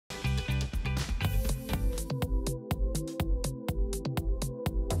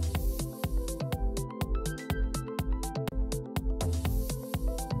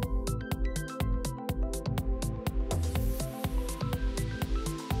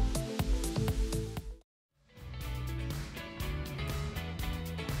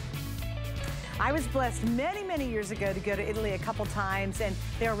I was blessed many, many years ago to go to Italy a couple times, and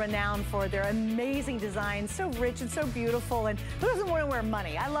they're renowned for their amazing designs, so rich and so beautiful, and who doesn't want to wear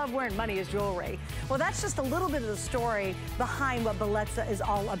money? I love wearing money as jewelry. Well, that's just a little bit of the story behind what Bellezza is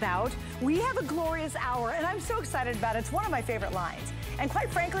all about. We have a glorious hour, and I'm so excited about it. It's one of my favorite lines. And quite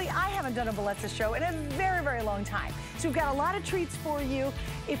frankly, I haven't done a Bellezza show in a very, very long time. So we've got a lot of treats for you.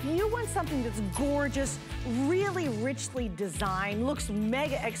 If you want something that's gorgeous, really richly designed, looks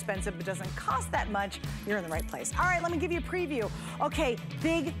mega expensive, but doesn't cost that much, you're in the right place. All right, let me give you a preview. Okay,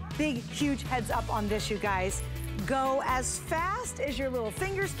 big, huge heads up on this, you guys. Go as fast as your little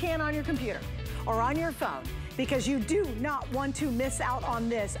fingers can on your computer or on your phone, because you do not want to miss out on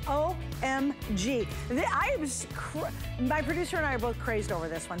this. OMG. My producer and I are both crazed over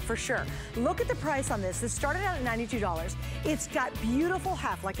this one, for sure. Look at the price on this. This started out at $92. It's got beautiful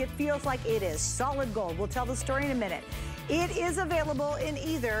heft, like it feels like it is solid gold. We'll tell the story in a minute. It is available in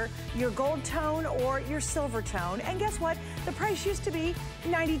either your gold tone or your silver tone. And guess what? The price used to be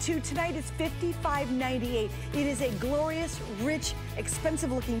 $92. Tonight it's $55.98. It is a glorious, rich,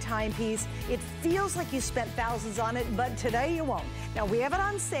 expensive looking timepiece. It feels like you spent thousands on it, but today you won't. Now we have it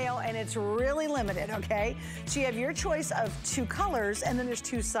on sale and it's really limited, okay? So you have your choice of 2 colors, and then there's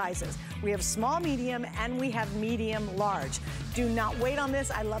 2 sizes. We have small, medium, and we have medium, large. Do not wait on this.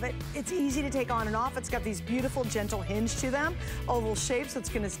 I love it. It's easy to take on and off. It's got these beautiful, gentle hinge to them. Oval shapes, so it's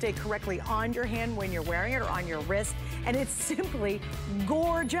gonna stay correctly on your hand when you're wearing it or on your wrist. And it's simply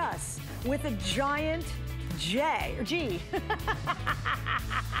gorgeous with a giant G.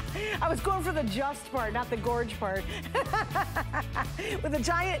 I was going for the just part, not the gorge part. With a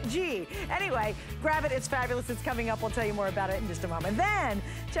giant G. Anyway, grab it, it's fabulous, it's coming up. We'll tell you more about it in just a moment. Then,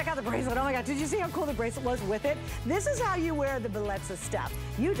 check out the bracelet. Oh my God, did you see how cool the bracelet was with it? This is how you wear the Bellezza stuff.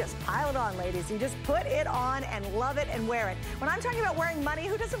 You just pile it on, ladies. You just put it on and love it and wear it. When I'm talking about wearing money,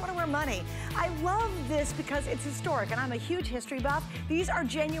 who doesn't want to wear money? I love this because it's historic, and I'm a huge history buff. These are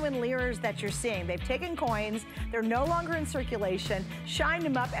genuine liras that you're seeing. They've taken coins, they're no longer in circulation, shined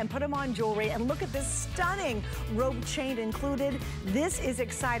them up and put them on jewelry, and look at this stunning rope chain included. This is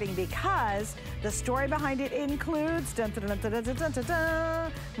exciting because the story behind it includes dun, dun, dun, dun, dun, dun, dun,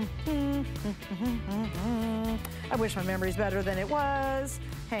 dun. I wish my memory's better than it was.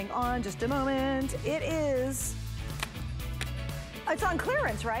 Hang on just a moment. It's on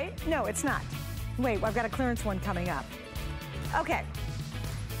clearance, right? No, it's not. Wait, I've got a clearance one coming up. Okay.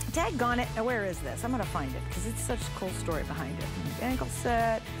 Daggone it. Now, where is this? I'm going to find it because it's such a cool story behind it. Ankle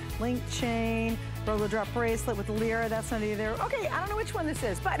set, link chain, roller drop bracelet with the lira. That's not either. Okay, I don't know which one this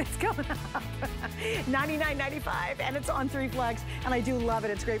is, but it's coming up. $99.95, and it's on 3 flex, and I do love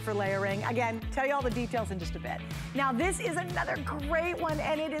it. It's great for layering. Again, tell you all the details in just a bit. Now, this is another great one,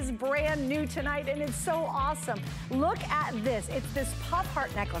 and it is brand new tonight, and it's so awesome. Look at this. It's this puff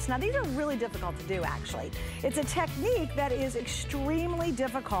heart necklace. Now, these are really difficult to do, actually. It's a technique that is extremely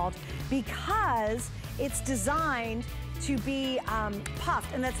difficult because it's designed to be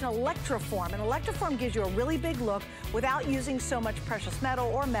puffed, and that's an electroform. An electroform gives you a really big look without using so much precious metal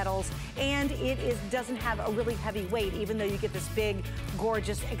or metals, and it doesn't have a really heavy weight, even though you get this big,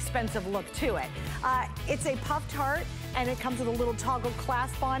 gorgeous, expensive look to it. It's a puffed heart, and it comes with a little toggle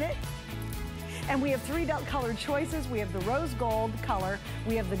clasp on it. And we have 3 colored choices. We have the rose gold color,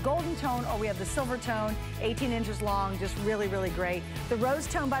 we have the golden tone, or we have the silver tone, 18 inches long, just really, really great. The rose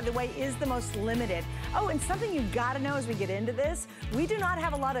tone, by the way, is the most limited. Oh, and something you've got to know as we get into this, we do not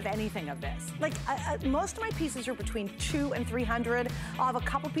have a lot of anything of this. Like, most of my pieces are between 200 and 300. I'll have a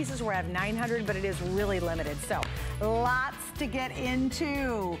couple pieces where I have 900, but it is really limited. So, lots to get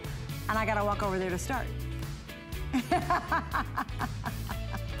into. And I got to walk over there to start.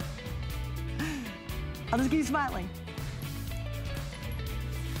 I'll just keep smiling.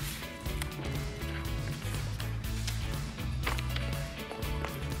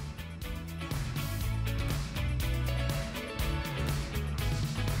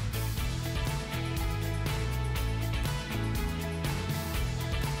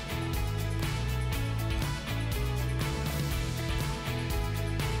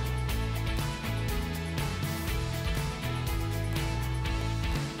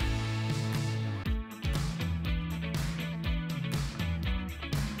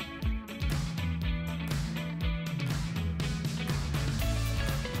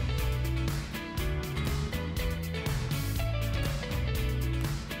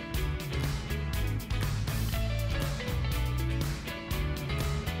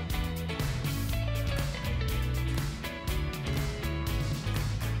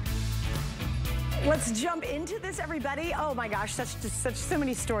 Let's jump into this, everybody. Oh my gosh, so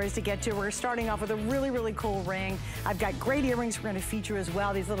many stories to get to. We're starting off with a really, really cool ring. I've got great earrings we're going to feature as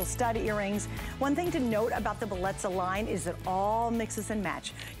well, these little stud earrings. One thing to note about the Bellezza line is it all mixes and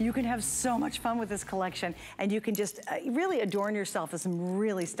match. You can have so much fun with this collection, and you can just really adorn yourself with some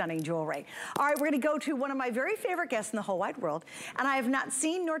really stunning jewelry. All right, we're going to go to one of my very favorite guests in the whole wide world, and I have not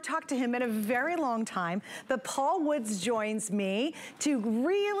seen nor talked to him in a very long time, but Paul Woods joins me to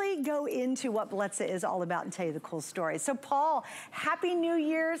really go into what Bellezza is all about and tell you the cool stories. So Paul, Happy New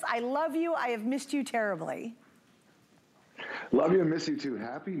Year's. I love you. I have missed you terribly. Love you and miss you too.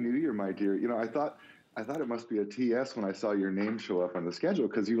 Happy New Year, my dear. You know, I thought it must be a TS when I saw your name show up on the schedule,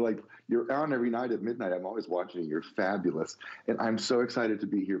 because you're on every night at midnight. I'm always watching. You're fabulous. And I'm so excited to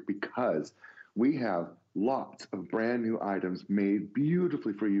be here because we have lots of brand new items made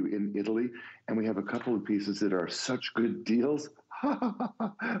beautifully for you in Italy. And we have a couple of pieces that are such good deals.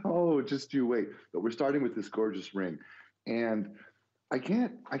 Oh, just you wait. But we're starting with this gorgeous ring. And I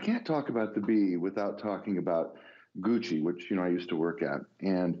can't talk about the bee without talking about Gucci, which, I used to work at.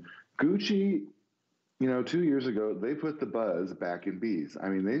 And Gucci, 2 years ago, they put the buzz back in bees. I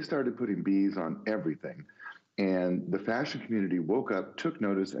mean, they started putting bees on everything. And the fashion community woke up, took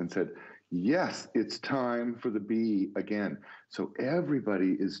notice, and said, yes, it's time for the bee again. So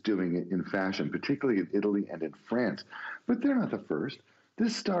everybody is doing it in fashion, particularly in Italy and in France. But they're not the first.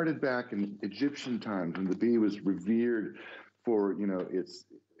 This started back in Egyptian times when the bee was revered for,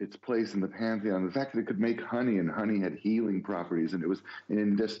 its place in the pantheon. The fact that it could make honey, and honey had healing properties, and it was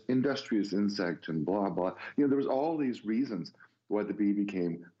an industrious insect, and blah, blah. There was all these reasons why the bee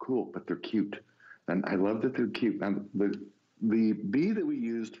became cool, but they're cute. And I love that they're cute. And the bee that we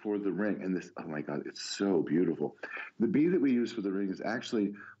used for the ring, and this, oh my God, it's so beautiful. The bee that we used for the ring is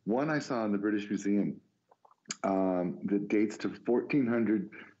actually one I saw in the British Museum that dates to 1400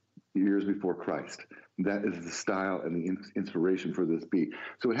 years before Christ. That is the style and the inspiration for this bee.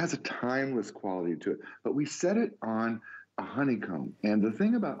 So it has a timeless quality to it. But we set it on a honeycomb. And the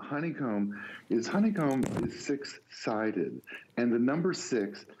thing about honeycomb is six-sided. And the number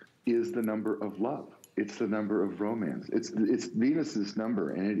 6 is the number of love. It's the number of romance. It's Venus's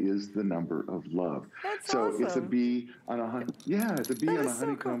number, and it is the number of love. That's so awesome. It's a bee on a it's a bee on a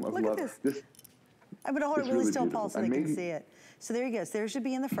honeycomb of love. Look at this. I'm going to hold it really still, Paul, so they can see it. So there you go. So there should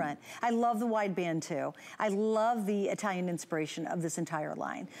be in the front. I love the wide band too. I love the Italian inspiration of this entire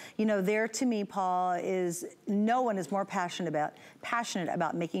line. There to me, Paul, is no one is more passionate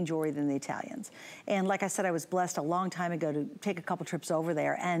about making jewelry than the Italians. And like I said, I was blessed a long time ago to take a couple trips over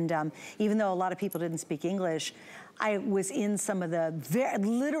there. And even though a lot of people didn't speak English, I was in some of the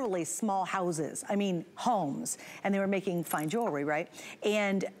literally small houses, homes, and they were making fine jewelry, right?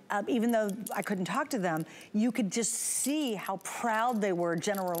 And even though I couldn't talk to them, you could just see how proud they were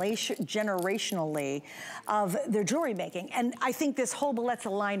generationally of their jewelry making. And I think this whole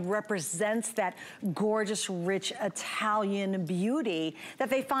Bellezza line represents that gorgeous, rich Italian beauty that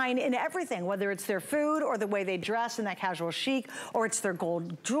they find in everything, whether it's their food or the way they dress in that casual chic, or it's their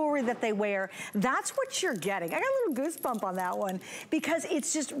gold jewelry that they wear. That's what you're getting. I got a little goosebump on that one, because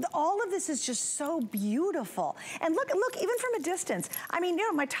it's just, all of this is just so beautiful. And look, even from a distance,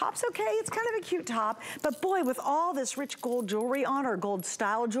 my top's okay, it's kind of a cute top, but boy, with all this rich gold jewelry on, or gold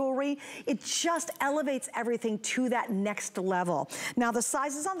style jewelry, it just elevates everything to that next level. Now the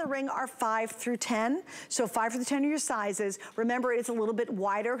sizes on the ring are 5 through 10, so 5 through 10 are your sizes. Remember, it's a little bit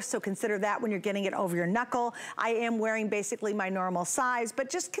wider, so consider that when you're getting it over your knuckle. I am wearing basically my normal size, but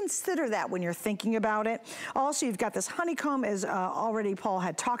just consider that when you're thinking about it. Also, you've got this honeycomb, as already Paul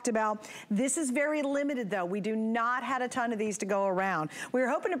had talked about. This is very limited though. We do not have a ton of these to go around. We were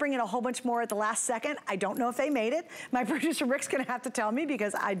hoping to bring in a whole bunch more at the last second. I don't know if they made it. My producer Rick's gonna have to tell me,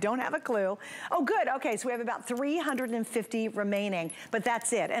 because I don't have a clue. Oh good, okay, so we have about 350 remaining, but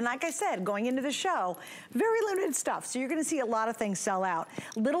that's it. And like I said, going into the show, very limited stuff, so you're gonna see a lot of things sell out.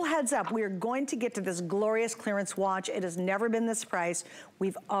 Little heads up, we are going to get to this glorious clearance watch. It has never been this price.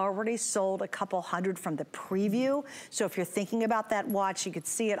 We've already sold a couple hundred from the preview, so if you're thinking about that watch, you could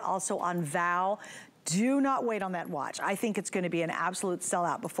see it also on Vow. Do not wait on that watch. I think it's going to be an absolute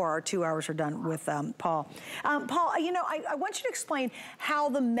sellout before our 2 hours are done with Paul. Paul, I want you to explain how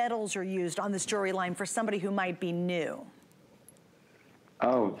the metals are used on this jewelry line for somebody who might be new.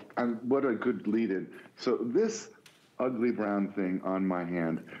 Oh, what a good lead-in. So this ugly brown thing on my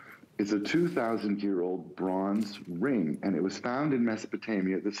hand is a 2,000-year-old bronze ring, and it was found in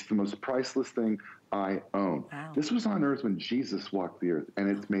Mesopotamia. This is the most priceless thing I own. Wow. This was on Earth when Jesus walked the earth, and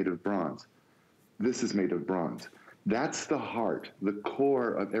it's made of bronze. This is made of bronze. That's the heart, the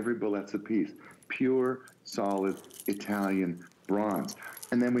core of every Bellezza piece. Pure, solid, Italian bronze.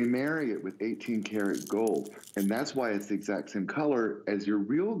 And then we marry it with 18 karat gold. And that's why it's the exact same color as your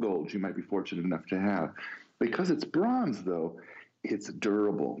real gold you might be fortunate enough to have. Because it's bronze, though, it's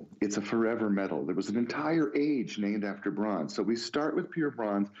durable. It's a forever metal. There was an entire age named after bronze. So we start with pure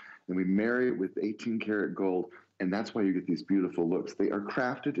bronze, and we marry it with 18 karat gold, and that's why you get these beautiful looks. They are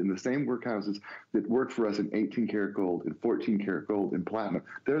crafted in the same workhouses that work for us in 18 karat gold, and 14 karat gold, and platinum.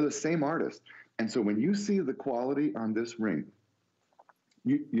 They're the same artist. And so when you see the quality on this ring,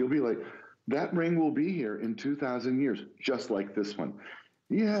 you'll be like, that ring will be here in 2,000 years, just like this one.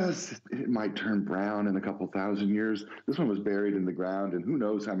 Yes, it might turn brown in a couple thousand years. This one was buried in the ground, and who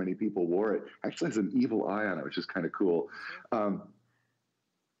knows how many people wore it. Actually, has an evil eye on it, which is kind of cool.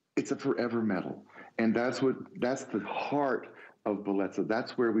 It's a forever metal, and that's the heart of Bellezza.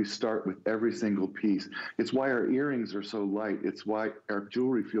 That's where we start with every single piece. It's why our earrings are so light. It's why our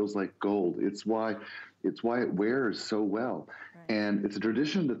jewelry feels like gold. It's why it wears so well. Right. And it's a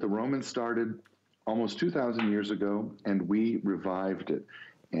tradition that the Romans started almost 2,000 years ago, and we revived it.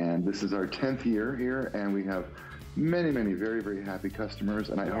 And this is our 10th year here, and we have many, many very, very happy customers,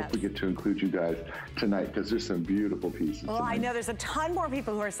 and I hope we get to include you guys tonight because there's some beautiful pieces. Well, tonight. I know there's a ton more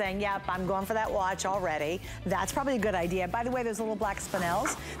people who are saying, yep, I'm going for that watch already. That's probably a good idea. By the way, those little black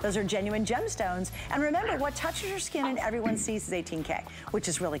spinels, those are genuine gemstones. And remember, what touches your skin and everyone sees is 18K, which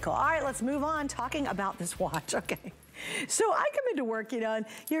is really cool. All right, let's move on talking about this watch, okay? So I come into work, and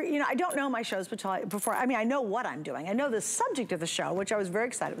I don't know my shows before. I mean, I know what I'm doing. I know the subject of the show, which I was very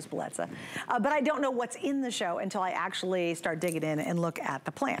excited was Bellezza, but I don't know what's in the show until I actually start digging in and look at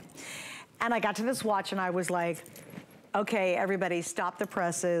the plan. And I got to this watch and I was like, okay, everybody stop the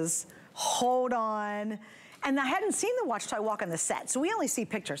presses, hold on. And I hadn't seen the watch till I walk on the set. So we only see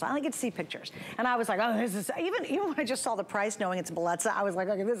pictures. I only get to see pictures. And I was like, oh, this is, even when I just saw the price, knowing it's Bellezza, I was like,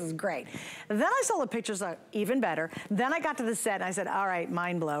 okay, this is great. Then I saw the pictures, even better. Then I got to the set and I said, all right,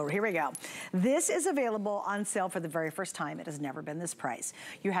 mind blow, here we go. This is available on sale for the very first time. It has never been this price.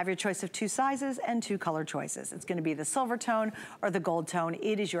 You have your choice of 2 sizes and 2 color choices. It's gonna be the silver tone or the gold tone.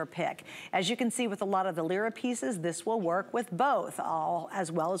 It is your pick. As you can see with a lot of the Lyra pieces, this will work with both,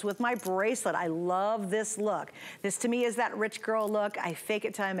 as well as with my bracelet. I love this look. This to me is that rich girl look. I fake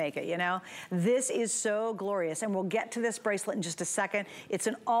it till I make it, This is so glorious, and we'll get to this bracelet in just a second. It's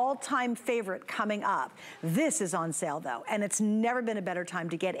an all-time favorite coming up. This is on sale though, and it's never been a better time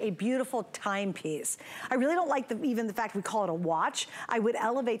to get a beautiful timepiece. I really don't like even the fact we call it a watch. I would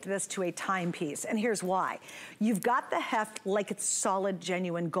elevate this to a timepiece, and here's why. You've got the heft like it's solid,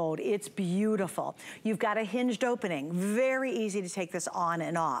 genuine gold. It's beautiful. You've got a hinged opening. Very easy to take this on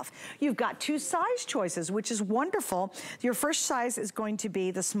and off. You've got 2 size choices, which is wonderful. Your first size is going to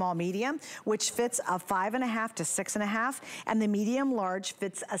be the small medium, which fits a 5.5 to 6.5, and the medium large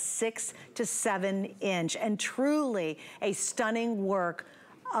fits a 6 to 7 inch, and truly a stunning work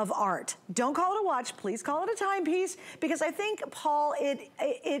of art. Don't call it a watch, please call it a timepiece, because I think, Paul,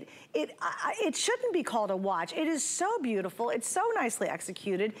 it shouldn't be called a watch. It is so beautiful, it's so nicely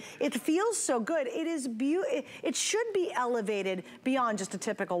executed, it feels so good. It should be elevated beyond just a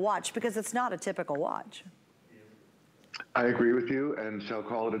typical watch, because it's not a typical watch. I agree with you, and shall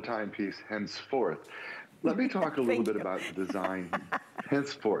call it a timepiece henceforth. Let me talk a little bit about the design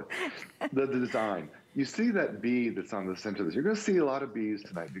henceforth. The design. You see that bee that's on the center of this. You're going to see a lot of bees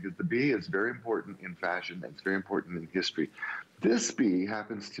tonight because the bee is very important in fashion and it's very important in history. This bee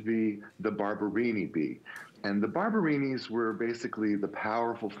happens to be the Barberini bee. And the Barberinis were basically the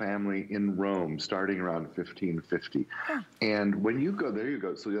powerful family in Rome starting around 1550. And when you go, there you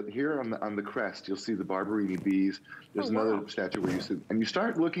go. So here on the crest, you'll see the Barberini bees. There's another statue where you see, and you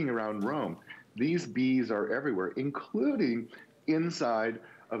start looking around Rome. These bees are everywhere, including inside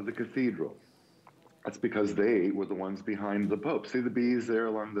of the cathedral. That's because they were the ones behind the Pope. See the bees there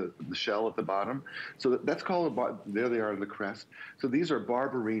along the shell at the bottom? So that's called, there they are in the crest. So these are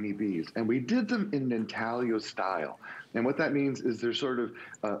Barberini bees. And we did them in an intaglio style. And what that means is they're sort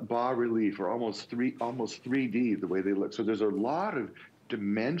of bas relief, or almost 3D the way they look. So there's a lot of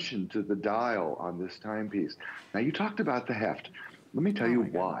dimension to the dial on this timepiece. Now you talked about the heft. Let me tell you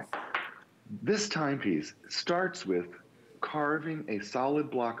why. This timepiece starts with carving a solid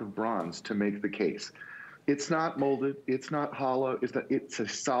block of bronze to make the case. It's not molded, it's not hollow, it's a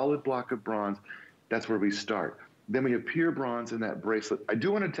solid block of bronze. That's where we start. Then we have pure bronze in that bracelet. I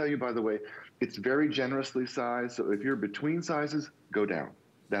do want to tell you, by the way, it's very generously sized, so if you're between sizes, go down.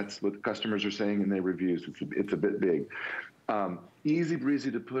 That's what customers are saying in their reviews. It's a bit big. Easy breezy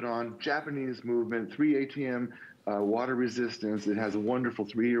to put on, Japanese movement, 3 ATM water resistance. It has a wonderful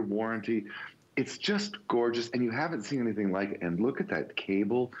 3-year warranty. It's just gorgeous, and you haven't seen anything like it. And look at that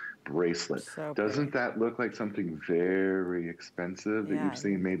cable bracelet. So Doesn't that look like something very expensive that you've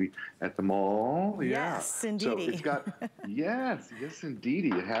seen maybe at the mall? Yes, indeed. So it's got, yes, indeedy.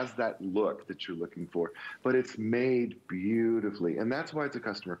 It has that look that you're looking for, but it's made beautifully. And that's why it's a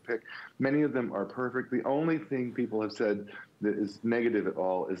customer pick. Many of them are perfect. The only thing people have said that is negative at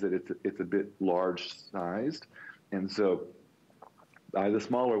all is that it's a bit large sized. And so buy the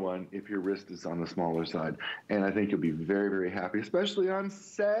smaller one if your wrist is on the smaller side. And I think you'll be very, very happy, especially on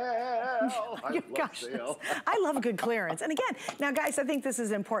sale. I love a good clearance. And again, now guys, I think this is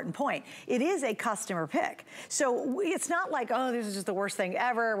an important point. It is a customer pick. So it's not like, oh, this is just the worst thing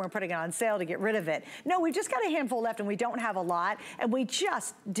ever. We're putting it on sale to get rid of it. No, we've just got a handful left and we don't have a lot. And we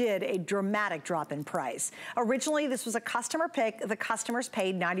just did a dramatic drop in price. Originally, this was a customer pick. The customers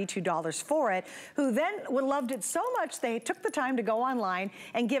paid $92 for it, who then loved it so much they took the time to go online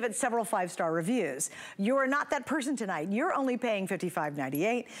and give it several 5-star reviews. You're not that person tonight. You're only paying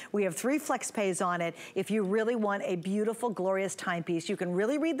 $55.98. We have 3 flex pays on it. If you really want a beautiful, glorious timepiece, you can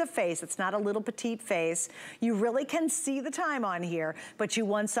really read the face. It's not a little petite face. You really can see the time on here, but you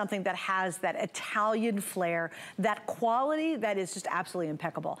want something that has that Italian flair, that quality that is just absolutely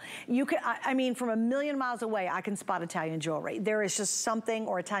impeccable. You can, I mean, from a million miles away, I can spot Italian jewelry. There is just something,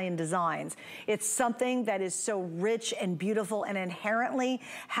 or Italian designs. It's something that is so rich and beautiful and inherently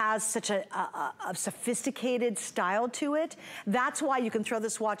has such a sophisticated style to it. That's why you can throw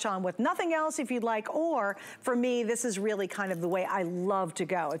this watch on with nothing else if you'd like, or for me, this is really kind of the way I love to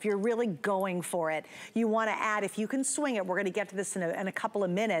go. If you're really going for it, you want to add, if you can swing it, we're going to get to this in a couple of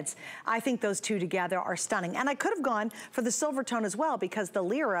minutes. I think those two together are stunning. And I could have gone for the silver tone as well, because the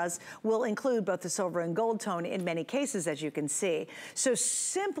liras will include both the silver and gold tone in many cases, as you can see. So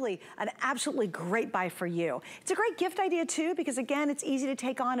simply an absolutely great buy for you. It's a great gift idea too, because again, it's easy to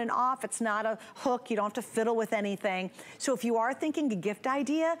take on and off. It's not a hook. You don't have to fiddle with anything. So if you are thinking a gift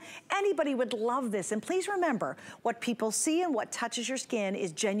idea, anybody would love this. And please remember, what people see and what touches your skin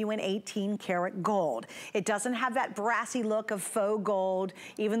is genuine 18 karat gold. It doesn't have that brassy look of faux gold,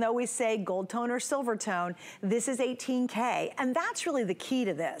 even though we say gold tone or silver tone. This is 18K, and that's really the key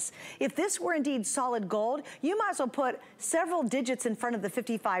to this. If this were indeed solid gold, you might as well put several digits in front of the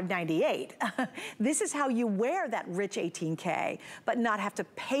 55.98. This is how you wear that rich 18K, but not have to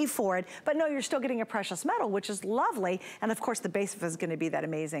pay for it. But no, you're still getting a precious metal, which is lovely. And of course, the base of it is going to be that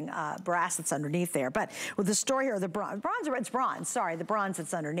amazing brass that's underneath there. But with the story here, the bronze, it's bronze, sorry, the bronze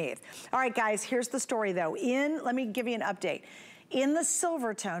that's underneath. All right, guys, here's the story though. Let me give you an update. In the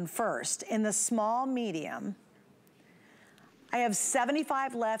silver tone first, in the small medium, I have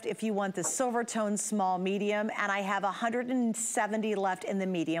 75 left if you want the silver tone small medium, and I have 170 left in the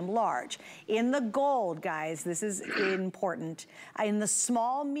medium large. In the gold, guys, this is important. In the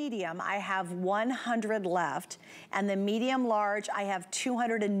small medium, I have 100 left, and the medium large, I have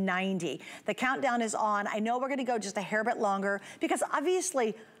 290. The countdown is on. I know we're gonna go just a hair bit longer, because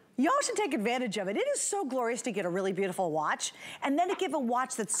obviously, y'all should take advantage of it. It is so glorious to get a really beautiful watch, and then to give a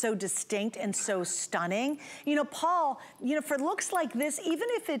watch that's so distinct and so stunning. You know, Paul, you know, for looks like this, even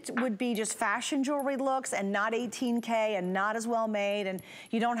if it would be just fashion jewelry looks and not 18K and not as well made, and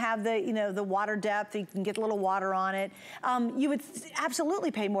you don't have the, you know, the water depth, you can get a little water on it, you would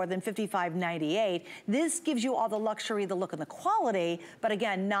absolutely pay more than $55.98. This gives you all the luxury, the look, and the quality, but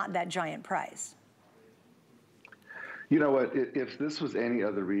again, not that giant price. You know what, if this was any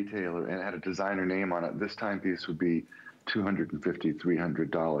other retailer and had a designer name on it, this timepiece would be $250,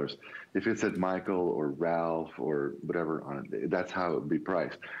 $300. If it said Michael or Ralph or whatever on it, that's how it would be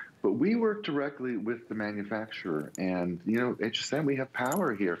priced. But we work directly with the manufacturer, and you know, HSN, we have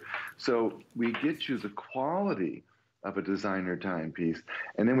power here. So we get you the quality of a designer timepiece,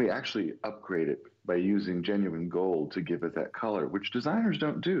 and then we actually upgrade it by using genuine gold to give it that color, which designers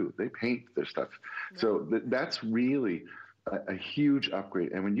don't do. They paint their stuff. Right. So that's really a huge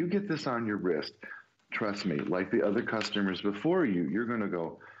upgrade. And when you get this on your wrist, trust me, like the other customers before you, you're gonna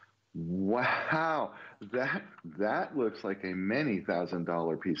go, wow, that looks like a many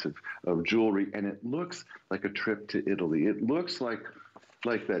 $1,000 piece of jewelry, and it looks like a trip to Italy. It looks like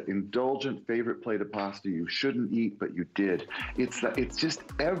that indulgent favorite plate of pasta you shouldn't eat, but you did. It's just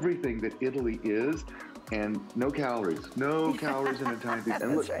everything that Italy is, and no calories in a timepiece.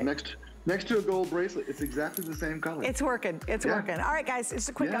 And look, right. Next to a gold bracelet, it's exactly the same color. It's working, it's working. All right, guys, it's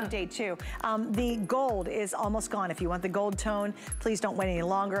a quick update too. The gold is almost gone. If you want the gold tone, please don't wait any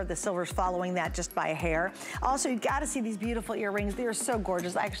longer. The silver's following that just by a hair. Also, you gotta see these beautiful earrings. They are so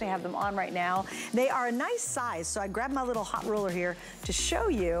gorgeous. I actually have them on right now. They are a nice size, so I grabbed my little hot ruler here to show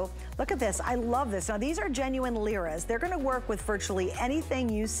you. Look at this, I love this. Now these are genuine liras. They're gonna work with virtually anything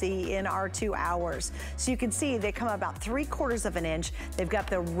you see in our 2 hours. So you can see they come about 3/4 of an inch. They've got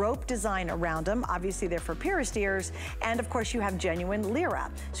the rope design around them. Obviously they're for purist ears. And of course you have genuine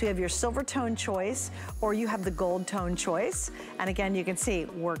lira. So you have your silver tone choice, or you have the gold tone choice. And again, you can see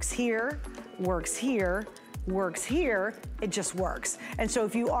works here, works here, works here, it just works. And so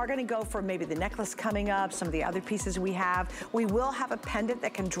if you are gonna go for maybe the necklace coming up, some of the other pieces we will have a pendant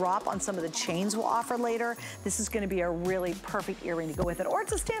that can drop on some of the chains we'll offer later. This is gonna be a really perfect earring to go with it, or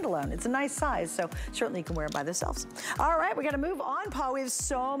it's a standalone. It's a nice size, so certainly you can wear them by themselves. All right, we gotta move on, Paul. We have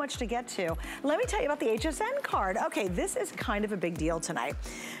so much to get to. Let me tell you about the HSN card. Okay, this is kind of a big deal tonight.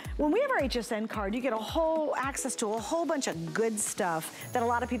 When we have our HSN card, you get access to a whole bunch of good stuff that a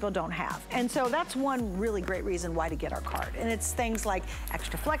lot of people don't have. And so that's one really great reason why to get our card. And it's things like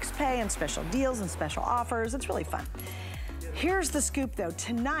extra flex pay and special deals and special offers. It's really fun. Here's the scoop though.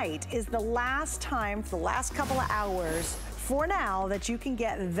 Tonight is the last time, for the last couple of hours, for now, that you can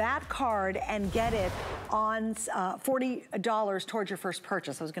get that card and get it on $40 towards your first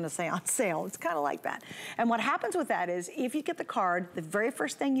purchase. I was gonna say on sale, it's kind of like that. And what happens with that is, if you get the card, the very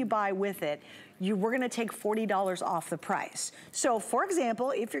first thing you buy with it, we're gonna take $40 off the price. So for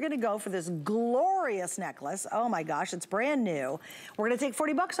example, if you're gonna go for this glorious necklace, oh my gosh, it's brand new, we're gonna take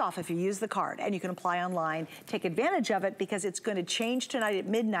 40 bucks off if you use the card, and you can apply online. Take advantage of it because it's gonna change tonight at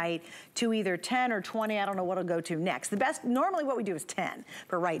midnight to either 10 or 20, I don't know what it'll go to next. The best, normally what we do is 10,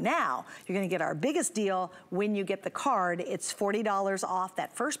 but right now, you're gonna get our biggest deal when you get the card. It's $40 off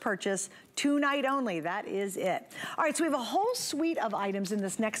that first purchase, tonight only, that is it. All right, so we have a whole suite of items in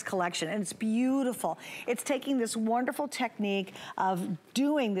this next collection, and it's beautiful. It's taking this wonderful technique of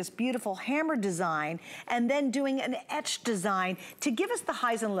doing this beautiful hammer design and then doing an etched design to give us the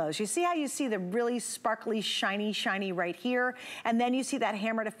highs and lows. You see how you see the really sparkly, shiny right here, and then you see that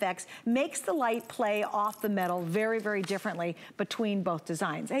hammered effects, makes the light play off the metal very, very differently between both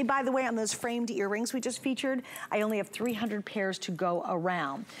designs. Hey, by the way, on those framed earrings we just featured, I only have 300 pairs to go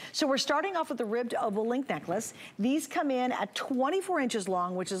around. So we're starting off with the ribbed oval link necklace. These come in at 24 inches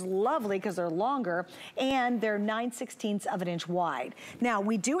long, which is lovely because they're longer, and they're 9/16 of an inch wide. Now,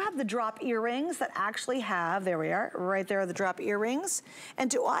 we do have the drop earrings that actually have, there we are, right there are the drop earrings. And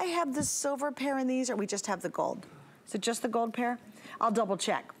do I have the silver pair in these, or we just have the gold? Is it just the gold pair? I'll double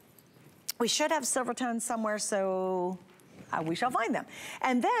check. We should have silver tones somewhere, so we shall find them.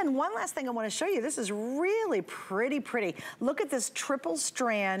 And then one last thing I want to show you. This is really pretty. Look at this triple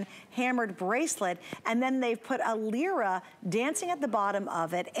strand hammered bracelet, and then they've put a lira dancing at the bottom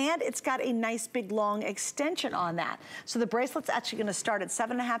of it, and it's got a nice big long extension on that. So the bracelet's actually going to start at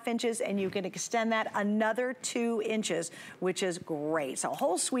 7.5 inches, and you can extend that another 2 inches, which is great. So a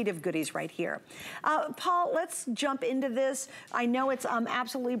whole suite of goodies right here. Paul, let's jump into this. I know it's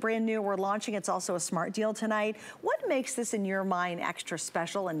absolutely brand new. We're launching. It's also a smart deal tonight. What makes this in your mind extra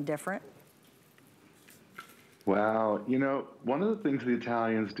special and different? Wow, you know, one of the things the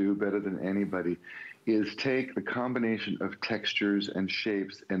Italians do better than anybody is take the combination of textures and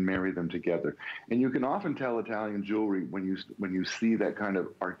shapes and marry them together. And you can often tell Italian jewelry when you see that kind of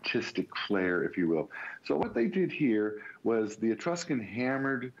artistic flair, if you will. So what they did here was the Etruscan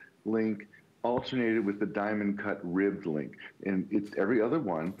hammered link alternated with the diamond cut ribbed link. And it's every other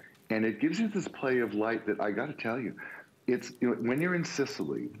one. And it gives you this play of light that I got to tell you, it's, you know, when you're in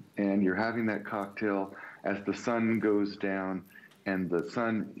Sicily and you're having that cocktail as the sun goes down and the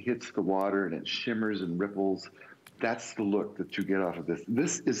sun hits the water and it shimmers and ripples, that's the look that you get off of this.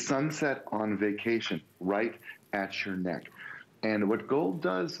 This is sunset on vacation right at your neck. And what gold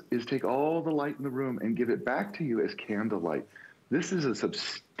does is take all the light in the room and give it back to you as candlelight. This is a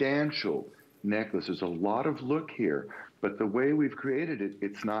substantial necklace. There's a lot of look here, but the way we've created it,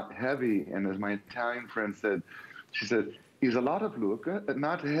 it's not heavy. And as my Italian friend said, she said, "Is a lot of look,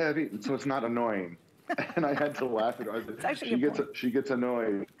 not heavy, so it's not annoying." And I had to laugh at her. I said, she gets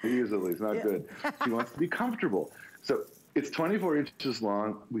annoyed easily. It's not good. She wants to be comfortable. So it's 24 inches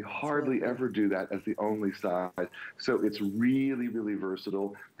long. We hardly ever do that as the only size. So it's really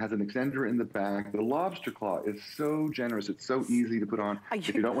versatile. Has an extender in the back. The lobster claw is so generous. It's so easy to put on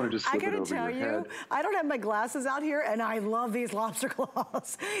if you don't want to just slip it over your head. I don't have my glasses out here, and I love these lobster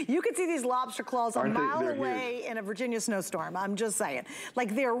claws. You can see these lobster claws a mile away in a Virginia snowstorm. I'm just saying.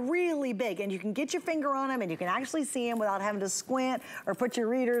 Like, they're really big, and you can get your finger on them, and you can actually see them without having to squint or put your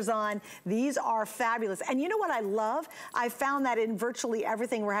readers on. These are fabulous. And you know what I love? I found that in virtually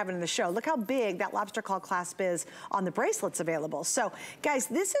everything we're having in the show. Look how big that lobster claw clasp is on the bracelets available. So guys,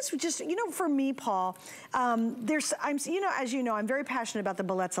 this is just, you know, for me, Paul, as you know, I'm very passionate about the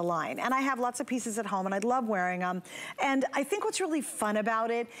Bellezza line, and I have lots of pieces at home and I love wearing them. And I think what's really fun about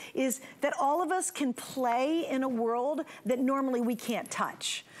it is that all of us can play in a world that normally we can't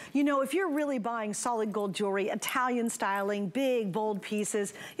touch. You know, if you're really buying solid gold jewelry, Italian styling, big, bold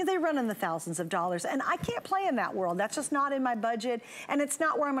pieces, you know, they run in the thousands of dollars. And I can't play in that world. That's just not in my budget. And it's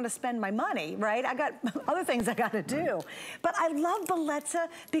not where I'm going to spend my money, right? I got other things I got to do. But I love Bellezza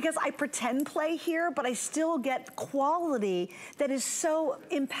because I pretend play here, but I still get quality that is so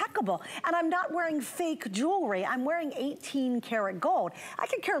impeccable. And I'm not wearing fake jewelry. I'm wearing 18 karat gold. I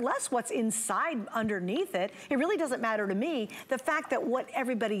could care less what's inside underneath it. It really doesn't matter to me. The fact that what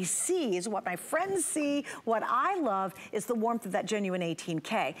everybody sees, what my friends see, what I love is the warmth of that genuine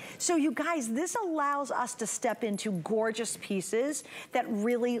 18K. So you guys, this allows us to step into gorgeous pieces that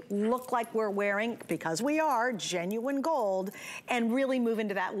really look like we're wearing, because we are, genuine gold, and really move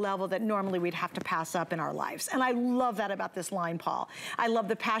into that level that normally we'd have to pass up in our lives. And I love that about this line, Paul. I love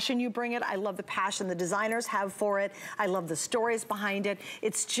the passion you bring it. I love the passion the designers have for it. I love the stories behind it.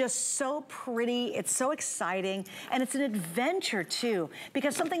 It's just so pretty. It's so exciting. And it's an adventure too,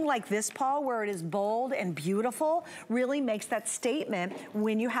 because something like this, Paul, where it is bold and beautiful, really makes that statement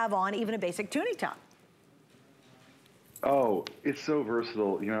when you have on even a basic tunic top. Oh, it's so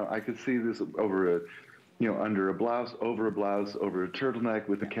versatile. You know, I could see this over a, you know, under a blouse, over a blouse, over a turtleneck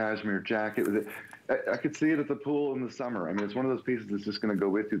with a cashmere jacket. With it. I could see it at the pool in the summer. I mean, it's one of those pieces that's just going to go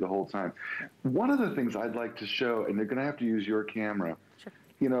with you the whole time. One of the things I'd like to show, and you're going to have to use your camera, sure.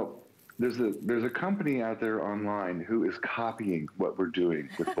 You know, there's a company out there online who is copying what we're doing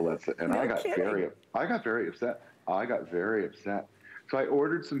with Bellezza, and I got very upset. So I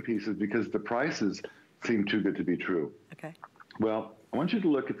ordered some pieces because the prices seemed too good to be true. Okay. Well, I want you to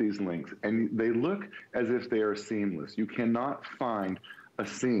look at these links, and they look as if they are seamless. You cannot find a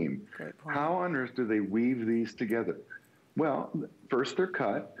seam. How on earth do they weave these together? Well, first they're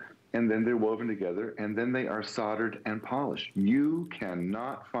cut, and then they're woven together, and then they are soldered and polished. You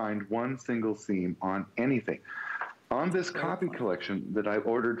cannot find one single seam on anything. On this copy collection that I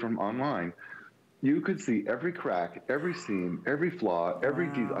ordered from online, you could see every crack, every seam, every flaw, every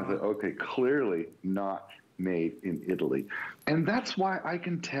detail. I said, okay, clearly not made in Italy. And that's why I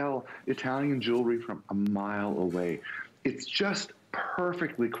can tell Italian jewelry from a mile away. It's just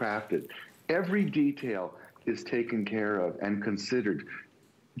perfectly crafted. Every detail is taken care of and considered,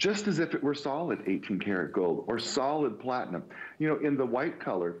 just as if it were solid 18 karat gold or solid platinum. You know, in the white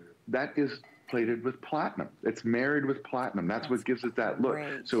color, that is plated with platinum. It's married with platinum. That's what gives it that look.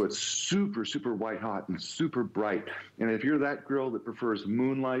 Great. So it's super, super white hot and super bright. And if you're that girl that prefers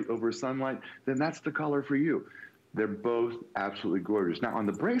moonlight over sunlight, then that's the color for you. They're both absolutely gorgeous. Now on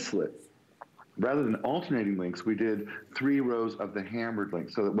the bracelet, rather than alternating links, we did 3 rows of the hammered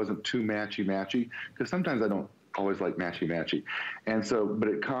links so it wasn't too matchy-matchy, because sometimes I don't always like matchy-matchy. And so, but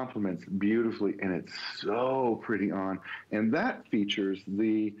it complements beautifully, and it's so pretty on. And that features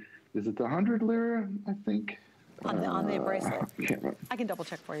the, is it the 100 lira, I think? On the bracelet. I can double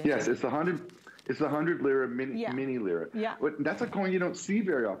check for you. Yes, it's the 100 lira mini lira. Yeah. But that's a coin you don't see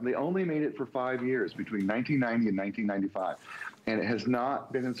very often. They only made it for 5 years, between 1990 and 1995. And it has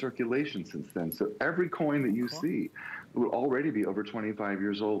not been in circulation since then. So every coin that you see will already be over 25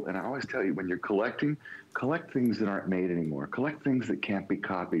 years old. And I always tell you, when you're collecting, collect things that aren't made anymore. Collect things that can't be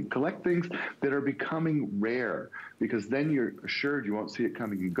copied. Collect things that are becoming rare, because then you're assured you won't see it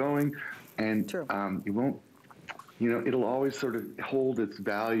coming and going. And you won't, you know, it'll always sort of hold its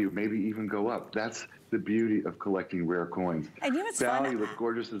value, maybe even go up. That's the beauty of collecting rare coins. And you know what's fun? Val, you look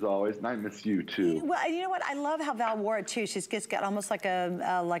gorgeous as always, and I miss you too. Well, you know what? I love how Val wore it too. She's just got almost like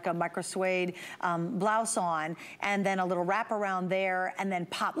a micro suede blouse on, and then a little wrap around there, and then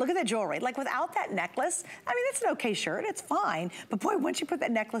pop. Look at the jewelry. Like without that necklace, I mean, it's an okay shirt. It's fine. But boy, once you put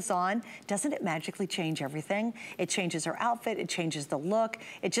that necklace on, doesn't it magically change everything? It changes her outfit. It changes the look.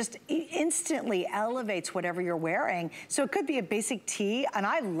 It just instantly elevates whatever you're wearing. So it could be a basic tee, and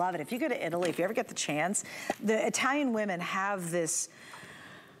I love it. If you go to Italy, if you ever get the chance, the Italian women have this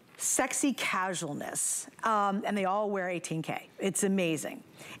sexy casualness, and they all wear 18K. It's amazing.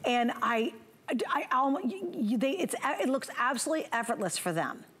 And it looks absolutely effortless for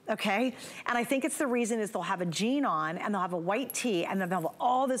them. okay? And I think it's the reason is they'll have a jean on and they'll have a white tee and then they'll have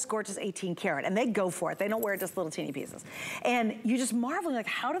all this gorgeous 18 karat and they go for it. They don't wear just little teeny pieces. And you just marvel, like,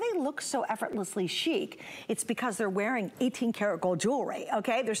 how do they look so effortlessly chic? It's because they're wearing 18 karat gold jewelry,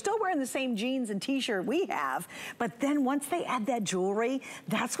 okay? They're still wearing the same jeans and t-shirt we have, but then once they add that jewelry,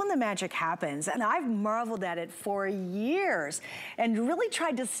 that's when the magic happens. And I've marveled at it for years and really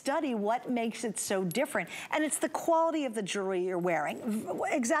tried to study what makes it so different. And it's the quality of the jewelry you're wearing.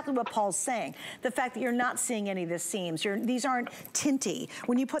 Exactly what Paul's saying. The fact that you're not seeing any of the seams. These aren't tinty.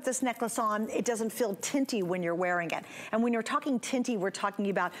 When you put this necklace on, it doesn't feel tinty when you're wearing it. And when you're talking tinty, we're talking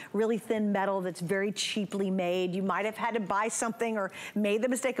about really thin metal that's very cheaply made. You might have had to buy something or made the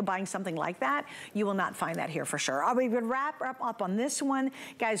mistake of buying something like that. You will not find that here for sure. Are we going to wrap up on this one?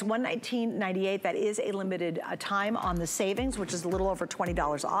 Guys, $119.98. That is a limited time on the savings, which is a little over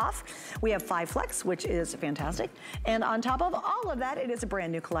 $20 off. We have 5 flex, which is fantastic. And on top of all of that, it is a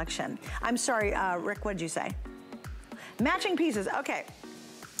brand new collection. I'm sorry, Rick, what did you say? Matching pieces, okay.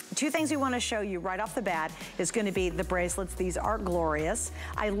 2 things we want to show you right off the bat is going to be the bracelets. These are glorious.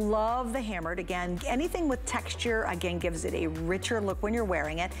 I love the hammered. Again, anything with texture, again, gives it a richer look when you're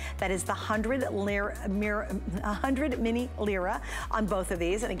wearing it. That is the 100 mini lira on both of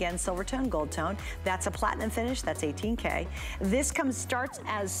these. And again, silver tone, gold tone. That's a platinum finish. That's 18K. This starts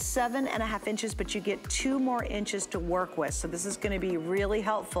as 7.5 inches, but you get 2 more inches to work with. So this is going to be really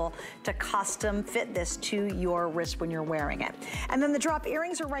helpful to custom fit this to your wrist when you're wearing it. And then the drop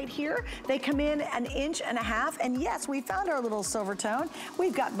earrings are right here. They come in 1.5 inches. And yes, we found our little silver tone.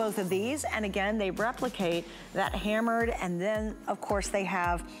 We've got both of these. And again, they replicate that hammered. And then, of course, they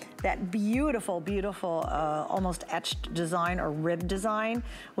have that beautiful, beautiful, almost etched design or ribbed design,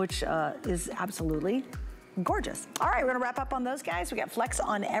 which is absolutely gorgeous. All right, we're gonna wrap up on those, guys. We got flex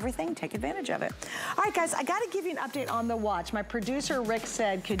on everything. Take advantage of it. All right, guys, I gotta give you an update on the watch. My producer, Rick,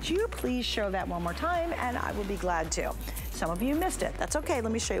 said, could you please show that one more time? And I will be glad to. Some of you missed it. That's okay.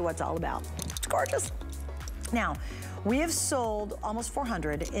 Let me show you what it's all about. It's gorgeous. Now, we have sold almost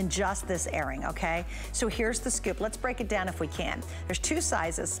 400 in just this airing, okay? So here's the scoop. Let's break it down if we can. There's 2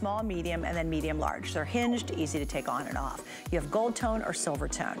 sizes, small, medium, and then medium large. They're hinged, easy to take on and off. You have gold tone or silver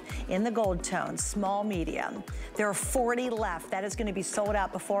tone. In the gold tone, small, medium, there are 40 left. That is gonna be sold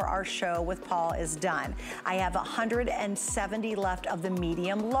out before our show with Paul is done. I have 170 left of the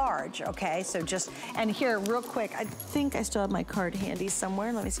medium large, okay? So just, and here, real quick, I think I still have my card handy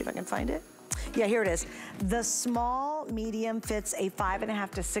somewhere. Let me see if I can find it. Yeah, here it is. The small medium fits a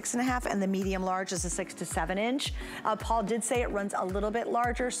 5.5 to 6.5, and the medium large is a 6 to 7 inch. Paul did say it runs a little bit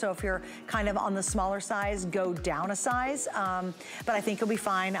larger, so if you're kind of on the smaller size, go down a size. But I think you'll be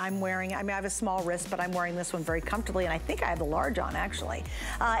fine. I have a small wrist, but I'm wearing this one very comfortably, and I think I have the large on, actually.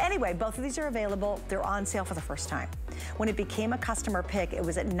 Anyway, both of these are available. They're on sale for the first time. When it became a customer pick, it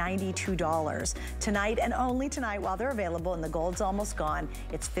was at $92. Tonight, and only tonight, while they're available, and the gold's almost gone,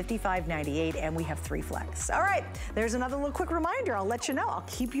 it's $55.98, and we have 3 flex. All right, there's another little quick reminder. I'll let you know. I'll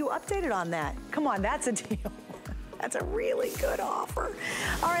keep you updated on that. Come on, that's a deal. That's a really good offer.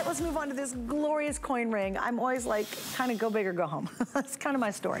 All right, let's move on to this glorious coin ring. I'm always like, kind of go big or go home. That's kind of my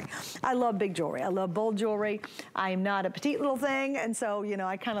story. I love big jewelry. I love bold jewelry. I'm not a petite little thing, and so, you know,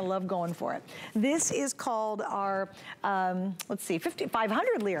 I kind of love going for it. This is called our, let's see,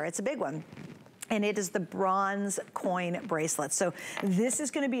 500 lira. It's a big one. And it is the bronze coin bracelet. So this is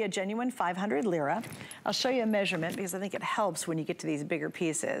gonna be a genuine 500 lira. I'll show you a measurement because I think it helps when you get to these bigger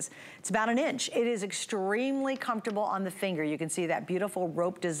pieces. It's about 1 inch. It is extremely comfortable on the finger. You can see that beautiful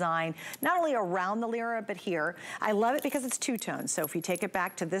rope design, not only around the lira, but here. I love it because it's 2-tone. So if you take it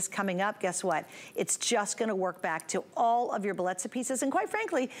back to this coming up, guess what? It's just gonna work back to all of your Bellezza pieces. And quite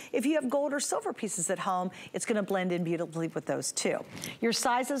frankly, if you have gold or silver pieces at home, it's gonna blend in beautifully with those too. Your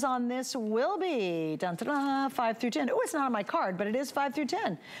sizes on this will be dun, dun, dun, 5 through 10. Oh, it's not on my card, but it is 5 through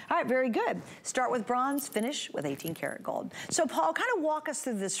 10. All right, very good. Start with bronze, finish with 18 karat gold. So Paul, kind of walk us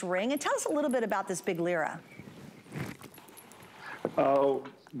through this ring and tell us a little bit about this big lira. Oh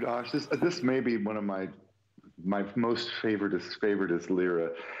gosh, this may be one of my most favoritist lira.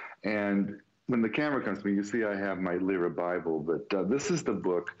 And when the camera comes to me, you see I have my lira Bible, but this is the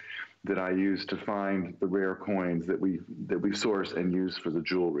book that I use to find the rare coins that we source and use for the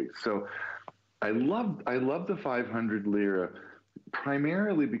jewelry. So I love the 500 lira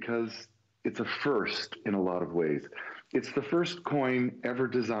primarily because it's a first in a lot of ways. It's the first coin ever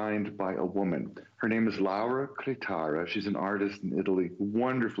designed by a woman. Her name is Laura Cretara. She's an artist in Italy,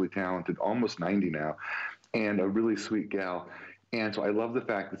 wonderfully talented, almost 90 now, and a really sweet gal. And so I love the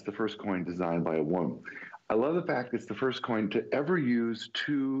fact it's the first coin designed by a woman. I love the fact it's the first coin to ever use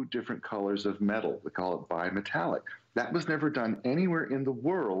 2 different colors of metal. We call it bimetallic. That was never done anywhere in the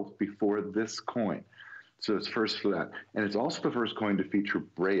world before this coin. So it's first for that. And it's also the first coin to feature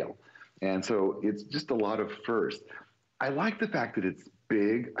Braille. And so it's just a lot of firsts. I like the fact that it's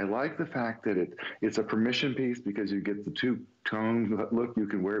big. I like the fact that it's a permission piece because you get the two-tone look. You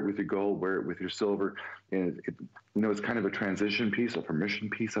can wear it with your gold, wear it with your silver. And it's kind of a transition piece, a permission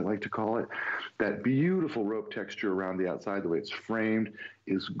piece, I like to call it. That beautiful rope texture around the outside, the way it's framed,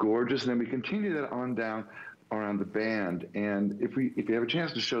 is gorgeous. And then we continue that on down around the band, and if you have a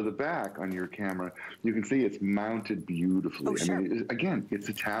chance to show the back on your camera, you can see it's mounted beautifully. Oh, sure. I mean, again, it's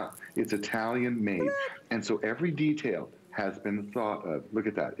Italian made, and so every detail has been thought of. Look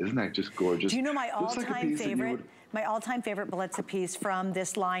at that. Isn't that just gorgeous? Do you know my all-time favorite? My all-time favorite Bellezza piece from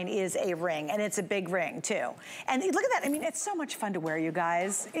this line is a ring, and it's a big ring too. And look at that. I mean, it's so much fun to wear, you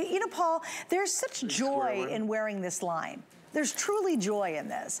guys. You know, Paul, there's such joy in wearing this line. There's truly joy in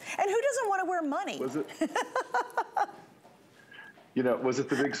this. And who doesn't want to wear money? Was it? Was it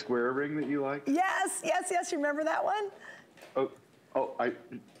the big square ring that you liked? Yes. You remember that one?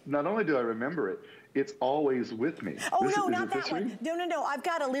 Not only do I remember it, it's always with me. Oh, no, not that one. No. I've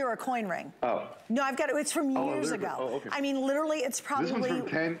got a lira coin ring. Oh. No, I've got it. It's from years ago. Oh, okay. I mean, literally, it's probably...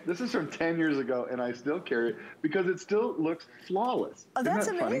 This is from 10 years ago, and I still carry it because it still looks flawless. Oh, that's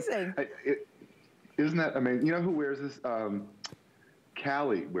amazing. Isn't that amazing? You know who wears this?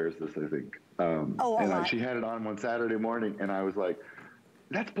 Callie wears this, I think. And she had it on one Saturday morning, and I was like,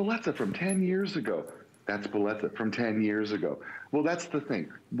 that's Bellezza from 10 years ago. That's Bellezza from 10 years ago. Well, that's the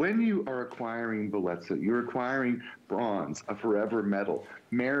thing. When you are acquiring Bellezza, you're acquiring bronze, a forever metal,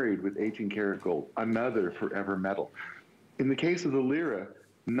 married with 18-karat gold, another forever metal. In the case of the lira,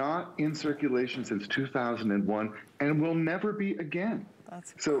 not in circulation since 2001, and will never be again.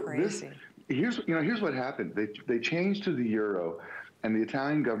 That's crazy. Here's what happened. They changed to the euro, and the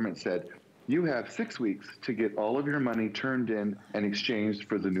Italian government said, you have 6 weeks to get all of your money turned in and exchanged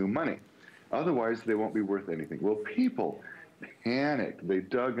for the new money. Otherwise, they won't be worth anything. Well, people panicked. They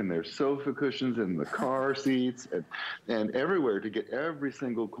dug in their sofa cushions and the car seats and everywhere to get every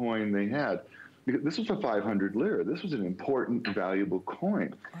single coin they had. Because this was a 500 lira. This was an important, valuable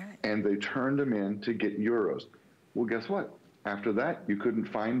coin. And they turned them in to get euros. Well, guess what? After that, you couldn't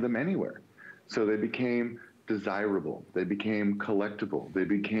find them anywhere. So they became desirable. They became collectible. They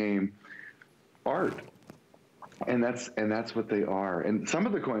became art. And that's what they are. And some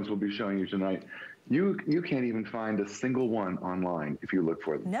of the coins we'll be showing you tonight, you can't even find a single one online if you look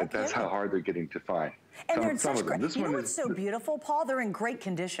for them. No that's how hard they're getting to find. And they're in such great. You know what's so beautiful, Paul? They're in great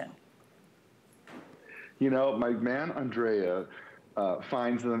condition. You know, my man Andrea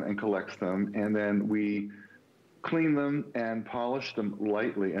finds them and collects them, and then we clean them and polish them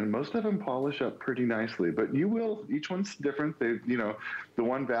lightly, and most of them polish up pretty nicely, but each one's different. The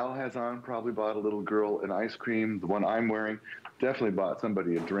one Val has on probably bought a little girl an ice cream. The one I'm wearing definitely bought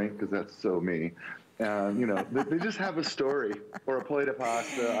somebody a drink, because that's so me. They just have a story, or a plate of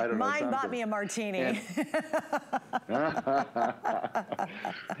pasta, I don't know. Mine bought me a martini. And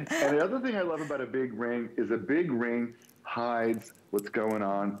the other thing I love about a big ring is a big ring hides what's going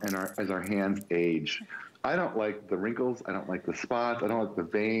on as our hands age. I don't like the wrinkles. I don't like the spots. I don't like the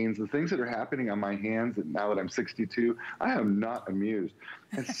veins. The things that are happening on my hands now that I'm 62, I am not amused.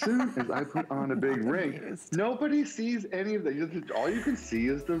 As soon as I put on a big ring, nobody sees any of that. All you can see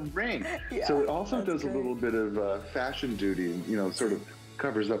is the ring. Yeah, so it also does a little bit of fashion duty, and, sort of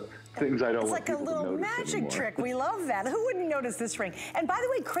covers up things I don't want people to notice. It's like a little magic trick. We love that. Who wouldn't notice this ring? And by the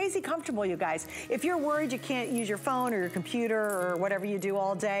way, crazy comfortable, you guys. If you're worried you can't use your phone or your computer or whatever you do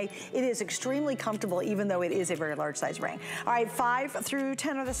all day, it is extremely comfortable, even though it is a very large size ring. All right, 5 through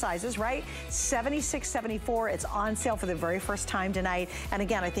 10 are the sizes, right? $76.74. It's on sale for the very first time tonight. And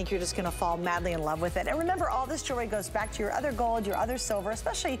again, I think you're just going to fall madly in love with it. And remember, all this jewelry goes back to your other gold, your other silver,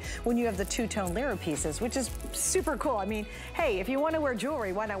 especially when you have the two-tone lira pieces, which is super cool. I mean, hey, if you want to wear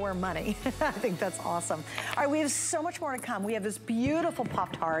jewelry, why not wear money? I think that's awesome. All right, we have so much more to come. We have this beautiful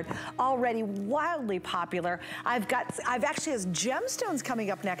puffed heart, already wildly popular. I've actually has gemstones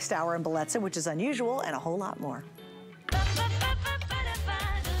coming up next hour in Bellezza, which is unusual, and a whole lot more.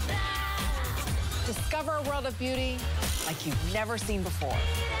 Discover a world of beauty like you've never seen before.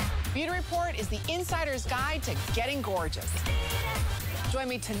 Beauty Report is the insider's guide to getting gorgeous. Join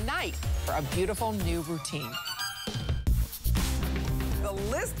me tonight for a beautiful new routine. The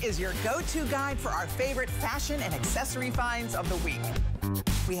list is your go-to guide for our favorite fashion and accessory finds of the week.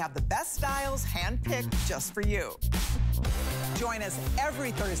 We have the best styles hand-picked just for you. Join us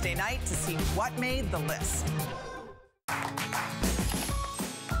every Thursday night to see what made the list.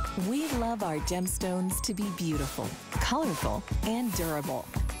 We love our gemstones to be beautiful, colorful, and durable.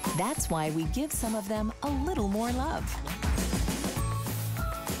 That's why we give some of them a little more love.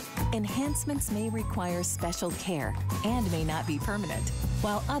 Enhancements may require special care and may not be permanent,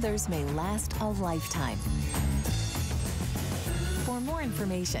 while others may last a lifetime. For more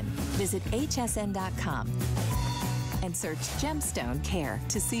information, visit hsn.com and search Gemstone Care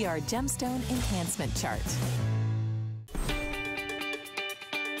to see our Gemstone Enhancement Chart.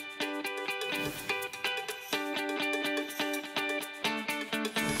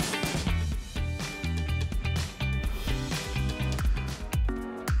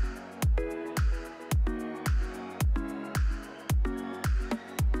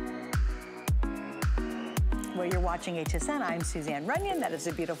 You're watching HSN. I'm Suzanne Runyon. That is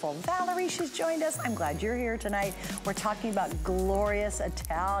the beautiful Valerie. She's joined us. I'm glad you're here tonight. We're talking about glorious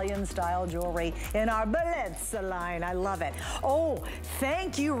Italian style jewelry in our Bellezza line. I love it. Oh,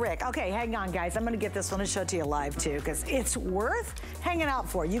 thank you, Rick. Okay, hang on, guys. I'm going to get this one and show it to you live, too, because it's worth hanging out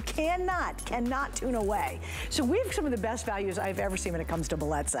for. You cannot tune away. So we have some of the best values I've ever seen when it comes to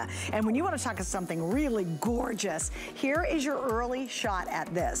Bellezza. And when you want to talk about something really gorgeous, here is your early shot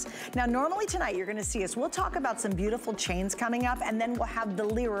at this. Now, normally tonight, you're going to see us. We'll talk about some beautiful chains coming up, and then we'll have the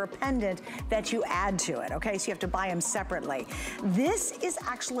lira pendant that you add to it, okay? So you have to buy them separately. This is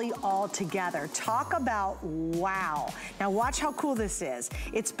actually all together. Talk about wow. Now watch how cool this is.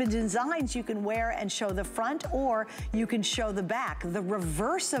 It's been designs you can wear and show the front, or you can show the back. The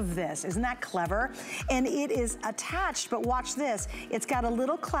reverse of this, isn't that clever? And it is attached, but watch this. It's got a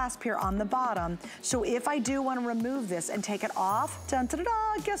little clasp here on the bottom. So if I do want to remove this and take it off, dun, dun, dun,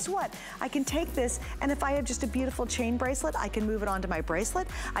 dun, guess what? I can take this, and if I have just a beautiful chain bracelet, I can move it onto my bracelet,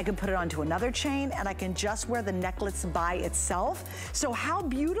 I can put it onto another chain, and I can just wear the necklace by itself. So how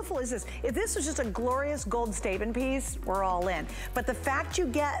beautiful is this? If this was just a glorious gold statement piece, we're all in. But the fact you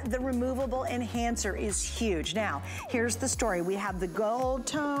get the removable enhancer is huge. Now, here's the story. We have the gold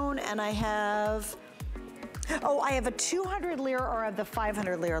tone, and I have a 200 lira or I have the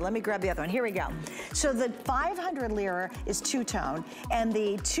 500 lira. Let me grab the other one. Here we go. So the 500 lira is two-tone, and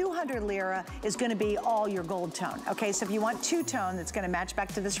the 200 lira is going to be all your gold tone. Okay, so if you want two-tone that's going to match back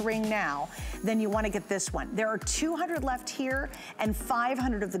to this ring now, then you want to get this one. There are 200 left here, and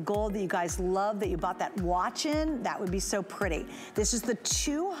 500 of the gold that you guys love, that you bought that watch in. That would be so pretty. This is the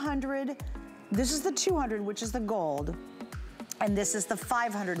 200. This is the 200, which is the gold. And this is the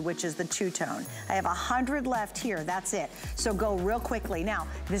 500, which is the two-tone. I have 100 left here, that's it. So go real quickly. Now,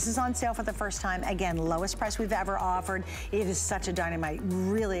 this is on sale for the first time. Again, lowest price we've ever offered. It is such a dynamite,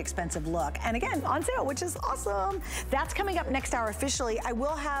 really expensive look. And again, on sale, which is awesome. That's coming up next hour officially. I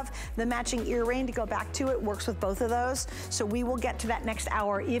will have the matching earring to go back to. It works with both of those. So we will get to that next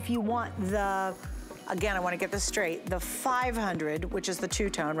hour. If you want the, again, I want to get this straight, the 500, which is the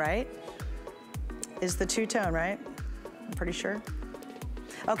two-tone, right? Is the two-tone, right? I'm pretty sure.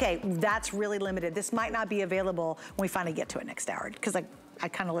 Okay, that's really limited. This might not be available when we finally get to it next hour, because I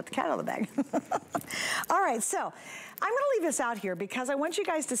kind of let the cat out of the bag. All right, so I'm gonna leave this out here because I want you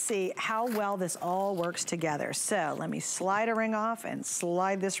guys to see how well this all works together. So let me slide a ring off and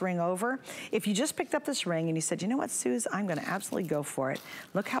slide this ring over. If you just picked up this ring and you said, you know what, Suze, I'm gonna absolutely go for it.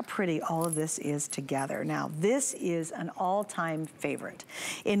 Look how pretty all of this is together. Now, this is an all-time favorite.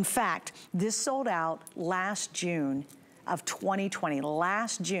 In fact, this sold out last June of 2020,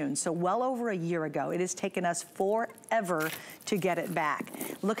 last June, so well over a year ago. It has taken us forever to get it back.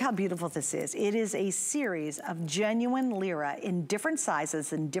 Look how beautiful this is. It is a series of genuine lira in different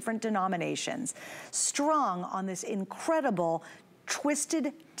sizes and different denominations, strung on this incredible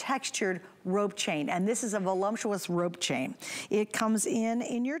twisted, textured rope chain. And this is a voluptuous rope chain. It comes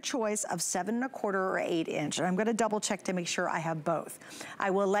in your choice of 7 1/4 or 8 inch. And I'm gonna double check to make sure I have both. I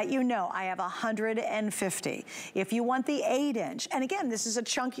will let you know I have 150. If you want the 8 inch, and again, this is a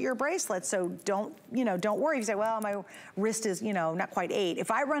chunkier bracelet, so don't worry if you say, well, my wrist is, not quite 8.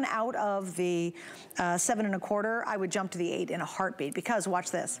 If I run out of the 7 1/4, I would jump to the 8 in a heartbeat, because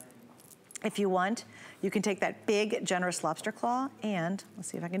watch this. If you want, you can take that big, generous lobster claw and, let's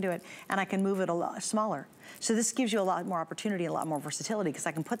see if I can do it, and I can move it a lot smaller. So this gives you a lot more opportunity, a lot more versatility, because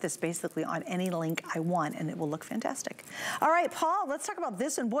I can put this basically on any link I want and it will look fantastic. All right, Paul, let's talk about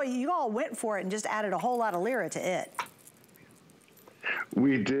this, and boy, you all went for it and just added a whole lot of lira to it.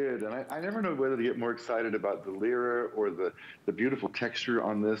 We did, and I never know whether to get more excited about the lira or the beautiful texture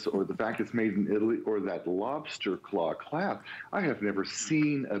on this, or the fact it's made in Italy, or that lobster claw clasp. I have never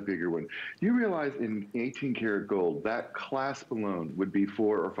seen a bigger one. You realize in 18 karat gold, that clasp alone would be $400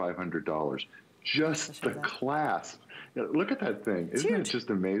 or $500. just the clasp. Look at that thing. Isn't it just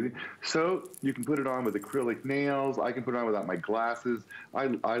amazing? So you can put it on with acrylic nails. I can put it on without my glasses. I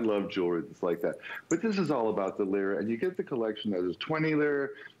love jewelry that's like that. But this is all about the lira, and you get the collection. There's 20 lira,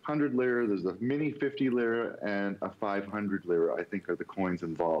 100 lira, there's a mini 50 lira, and a 500 lira, I think, are the coins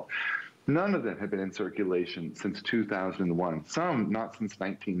involved. None of them have been in circulation since 2001, some not since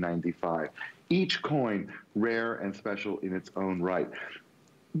 1995. Each coin rare and special in its own right.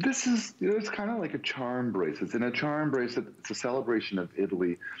 This is, it's kind of like a charm bracelet. And a charm bracelet, it's a celebration of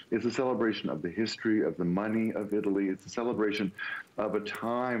Italy. It's a celebration of the history, of the money of Italy. It's a celebration of a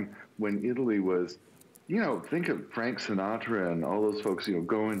time when Italy was, you know, think of Frank Sinatra and all those folks, you know,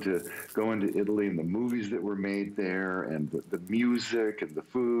 going to Italy and the movies that were made there and the music and the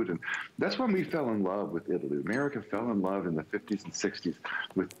food. And that's when we fell in love with Italy. America fell in love in the 50s and 60s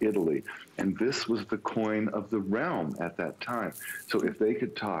with Italy. And this was the coin of the realm at that time. So if they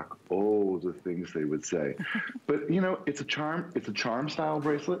could talk, oh, the things they would say. But, you know, it's a charm style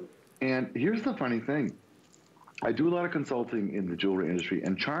bracelet. And here's the funny thing. I do a lot of consulting in the jewelry industry,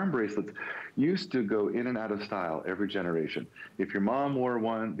 and charm bracelets used to go in and out of style every generation. If your mom wore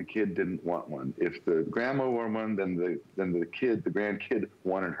one, the kid didn't want one. If the grandma wore one, then the grandkid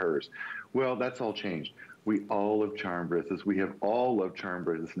wanted hers. Well, that's all changed. We all love charm bracelets. We have all loved charm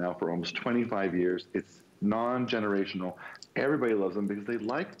bracelets now for almost 25 years. It's non-generational. Everybody loves them because they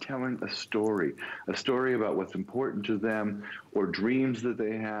like telling a story about what's important to them, or dreams that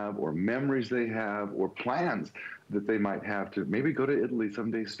they have, or memories they have, or plans that they might have to maybe go to Italy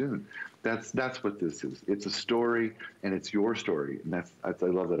someday soon. That's what this is. It's a story, and it's your story, and I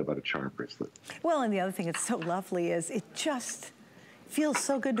love that about a charm bracelet. Well, and the other thing that's so lovely is it just feels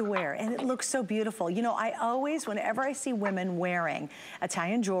so good to wear, and it looks so beautiful. You know, I always, whenever I see women wearing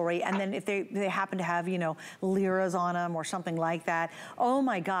Italian jewelry, and then if they happen to have, you know, liras on them or something like that, oh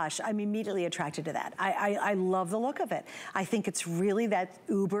my gosh, I'm immediately attracted to that. I love the look of it. I think it's really that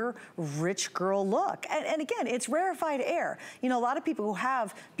uber rich girl look. And again, it's rarefied air. You know, a lot of people who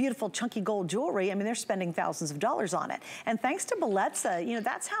have beautiful chunky gold jewelry, I mean, they're spending thousands of dollars on it. And thanks to Bellezza, you know,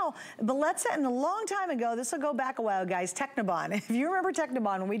 that's how Bellezza, and a long time ago, this will go back a while, guys, Technobon. If you remember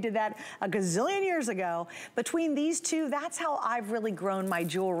Technobon, when we did that a gazillion years ago, between these two, that's how I've really grown my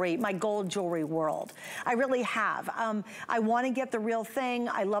jewelry, my gold jewelry world. I really have. I want to get the real thing.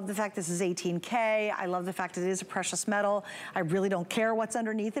 I love the fact this is 18K. I love the fact that it is a precious metal. I really don't care what's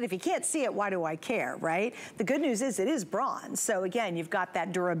underneath it. If you can't see it, why do I care, right? The good news is it is bronze. So again, you've got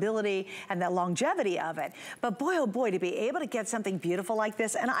that durability and that longevity of it. But boy, oh boy, to be able to get something beautiful like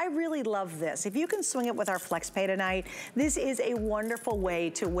this, and I really love this. If you can swing it with our FlexPay tonight, this is a wonderful way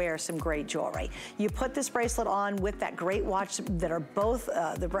to wear some great jewelry. You put this bracelet on with that great watch that are both,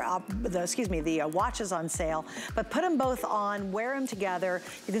 the watches on sale, but put them both on, wear them together.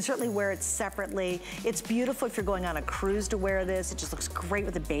 You can certainly wear it separately. It's beautiful if you're going on a cruise to wear this. It just looks great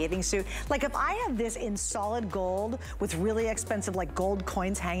with a bathing suit. Like if I had this in solid gold with really expensive like gold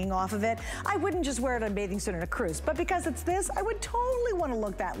coins hanging off of it, I wouldn't just wear it on a bathing suit on a cruise. But because it's this, I would totally want to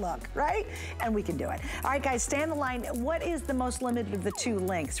look that look, right? And we can do it. All right, guys, stay on the line. What is the most limited of the two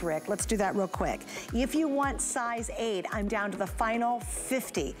lengths, Rick? Let's do that real quick. If you want size 8, I'm down to the final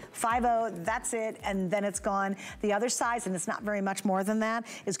 50. 50, that's it, and then it's gone. The other size, and it's not very much more than that,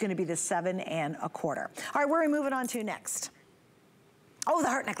 is going to be the 7 1/4. All right, where are we moving on to next? Oh, the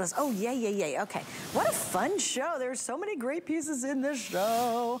heart necklace. Oh, yay. Okay. What a fun show. There's so many great pieces in this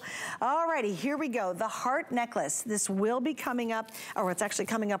show. All righty, here we go. The heart necklace. This will be coming up, or it's actually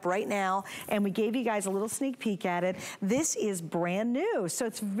coming up right now, and we gave you guys a little sneak peek at it. This is brand new, so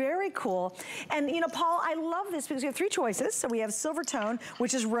it's very cool. And, you know, Paul, I love this because we have 3 choices. So we have silver tone,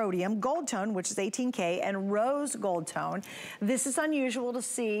 which is rhodium, gold tone, which is 18K, and rose gold tone. This is unusual to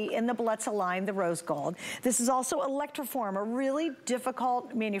see in the Bellezza line, the rose gold. This is also electroform, a really difficult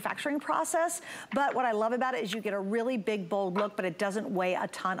manufacturing process, but what I love about it is you get a really big, bold look, but it doesn't weigh a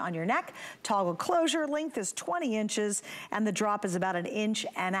ton on your neck. Toggle closure length is 20 inches, and the drop is about 1.5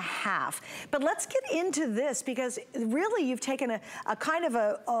 inches. But let's get into this, because really you've taken a kind of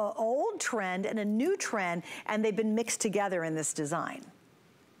a old trend and a new trend, and they've been mixed together in this design.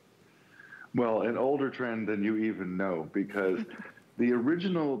 Well, an older trend than you even know, because the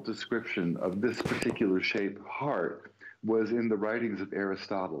original description of this particular shape, heart, was in the writings of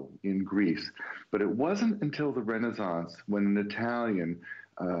Aristotle in Greece. But it wasn't until the Renaissance when an Italian,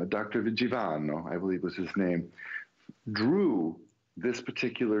 Dr. Vigevano, I believe was his name, drew this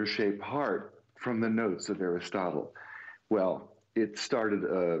particular shape heart from the notes of Aristotle. Well, it started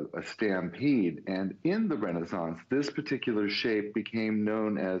a stampede, and in the Renaissance, this particular shape became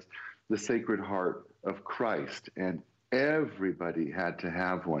known as the Sacred Heart of Christ. And Everybody had to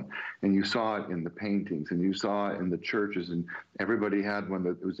have one. And you saw it in the paintings, and you saw it in the churches, and everybody had one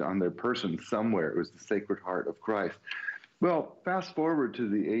that was on their person somewhere. It was the Sacred Heart of Christ. Well, fast forward to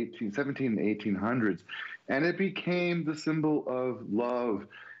the 17 and 1800s, and it became the symbol of love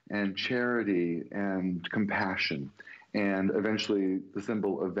and charity and compassion, and eventually the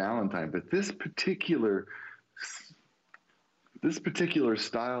symbol of Valentine. But this particular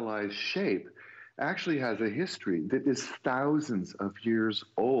stylized shape actually has a history that is thousands of years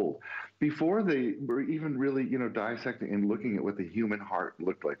old. Before they were even really, dissecting and looking at what the human heart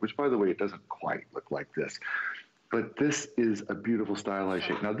looked like, which, by the way, it doesn't quite look like this. But this is a beautiful stylized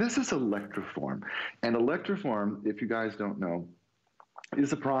shape. Now, this is electroform. And electroform, if you guys don't know,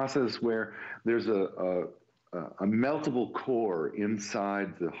 is a process where there's a meltable core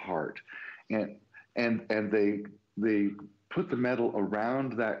inside the heart. And they put the metal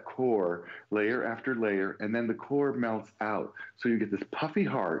around that core, layer after layer, and then the core melts out. So you get this puffy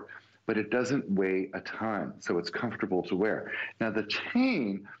heart, but it doesn't weigh a ton, so it's comfortable to wear. Now the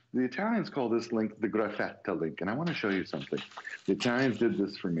chain, the Italians call this link the graffetta link, and I want to show you something. The Italians did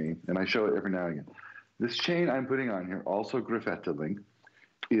this for me, and I show it every now and again. This chain I'm putting on here, also graffetta link,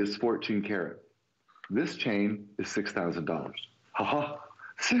 is 14 karat. This chain is $6,000. Haha,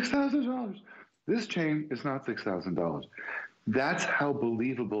 $6,000. This chain is not $6,000. That's how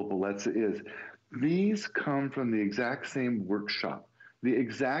believable Bellezza is. These come from the exact same workshop, the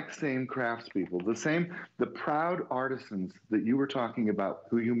exact same craftspeople, the proud artisans that you were talking about,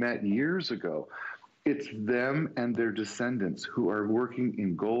 who you met years ago. It's them and their descendants who are working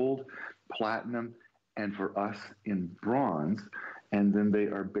in gold, platinum, and for us in bronze, and then they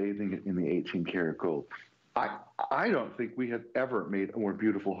are bathing it in the 18 karat gold. I don't think we have ever made a more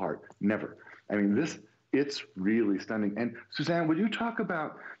beautiful heart. Never. I mean, it's really stunning. And Suzanne, would you talk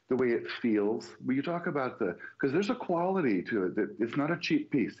about the way it feels? Will you talk about because there's a quality to it that it's not a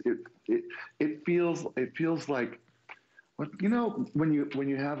cheap piece. It feels like, when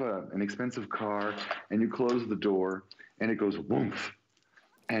you have an expensive car and you close the door and it goes woof,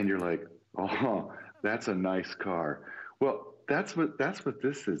 and you're like, oh, that's a nice car. Well, that's what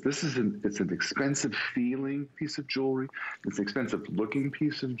this is. It's an expensive feeling piece of jewelry. It's an expensive looking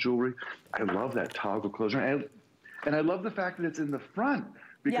piece of jewelry. I love that toggle closure. And I love the fact that it's in the front,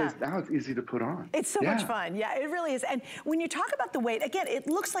 because now it's easy to put on. It's so much fun. Yeah, it really is. And when you talk about the weight, again, it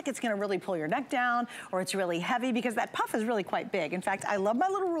looks like it's going to really pull your neck down, or it's really heavy, because that puff is really quite big. In fact, I love my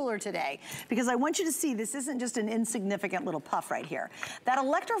little ruler today, because I want you to see this isn't just an insignificant little puff right here. That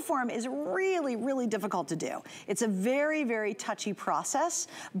electroform is really, really difficult to do. It's a very, very touchy process,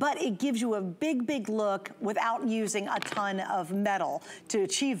 but it gives you a big, big look without using a ton of metal to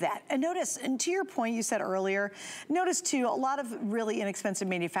achieve that. And notice, and to your point you said earlier, notice too, a lot of really inexpensive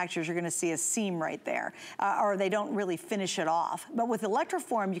manufacturers, you're gonna see a seam right there, or they don't really finish it off. But with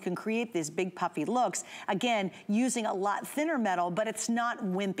electroform, you can create these big puffy looks, again, using a lot thinner metal, but it's not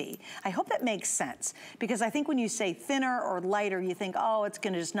wimpy. I hope that makes sense, because I think when you say thinner or lighter, you think, oh, it's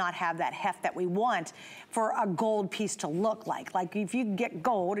gonna just not have that heft that we want for a gold piece to look like. Like if you get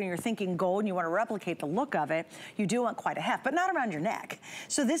gold and you're thinking gold and you wanna replicate the look of it, you do want quite a heft, but not around your neck.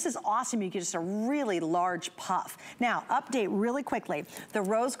 So this is awesome. You get just a really large puff. Now, update really quickly. The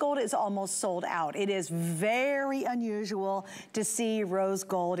rose gold is almost sold out. It is very unusual to see rose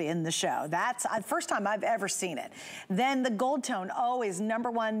gold in the show. That's the first time I've ever seen it. Then the gold tone, is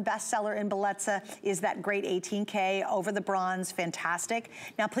 #1 bestseller in Bellezza, is that great 18K over the bronze, fantastic.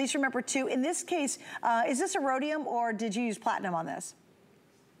 Now please remember too, in this case, is this a rhodium or did you use platinum on this?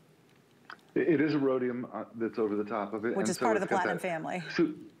 It is a rhodium that's over the top of it. Which is part of the platinum family.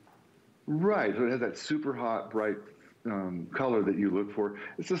 Right, so it has that super hot, bright color that you look for.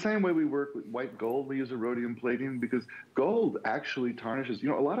 It's the same way we work with white gold. We use a rhodium plating because gold actually tarnishes. A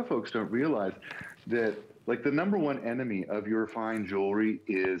lot of folks don't realize that, like, the #1 enemy of your fine jewelry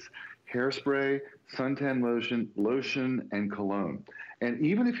is hairspray, suntan lotion, and cologne. And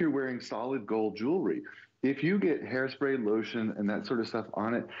even if you're wearing solid gold jewelry, if you get hairspray, lotion, and that sort of stuff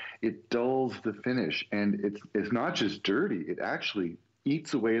on it, it dulls the finish. And it's not just dirty, it actually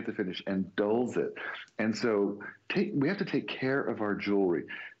eats away at the finish and dulls it. And so we have to take care of our jewelry,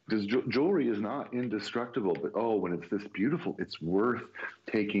 because jewelry is not indestructible, but when it's this beautiful, it's worth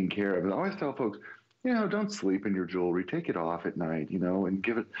taking care of. And I always tell folks, don't sleep in your jewelry. Take it off at night, and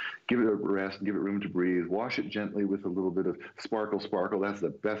give it a rest and give it room to breathe. Wash it gently with a little bit of sparkle. That's the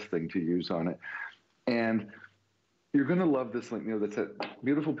best thing to use on it. And You're going to love this link. You know, that's a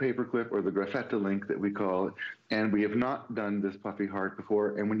beautiful paperclip, or the graffetta link that we call it. And we have not done this puffy heart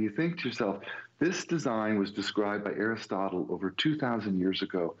before. And when you think to yourself, this design was described by Aristotle over 2,000 years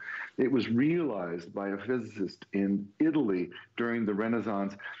ago. It was realized by a physicist in Italy during the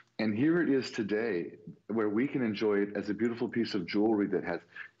Renaissance. And here it is today, where we can enjoy it as a beautiful piece of jewelry that has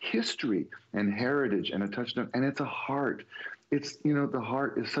history and heritage and a touchstone. And it's a heart. It's, you know, the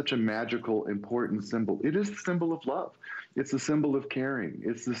heart is such a magical, important symbol. It is the symbol of love. It's the symbol of caring.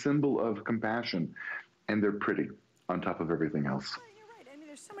 It's the symbol of compassion. And they're pretty on top of everything else.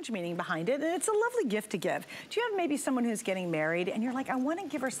 There's so much meaning behind it, and it's a lovely gift to give. Do you have maybe someone who's getting married and you're like, I want to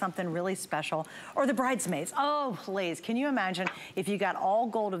give her something really special? Or the bridesmaids. Oh, please, can you imagine if you got all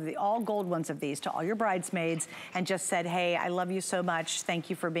gold ones of these to all your bridesmaids and just said, hey, I love you so much. Thank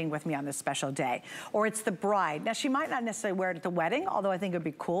you for being with me on this special day. Or it's the bride. Now, she might not necessarily wear it at the wedding, although I think it would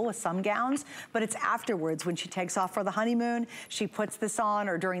be cool with some gowns, but it's afterwards when she takes off for the honeymoon, she puts this on,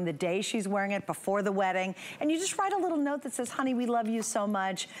 or during the day she's wearing it before the wedding, and you just write a little note that says, honey, we love you so much.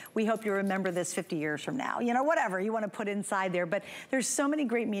 We hope you remember this 50 years from now. You know, whatever you want to put inside there. But there's so many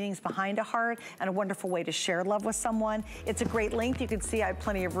great meanings behind a heart and a wonderful way to share love with someone. It's a great length. You can see I have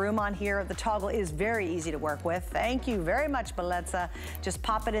plenty of room on here. The toggle is very easy to work with. Thank you very much, Bellezza. Just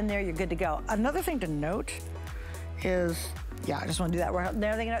pop it in there. You're good to go. Another thing to note is, yeah, I just want to do that.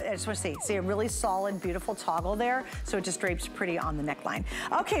 I just want to see a really solid, beautiful toggle there, so it just drapes pretty on the neckline.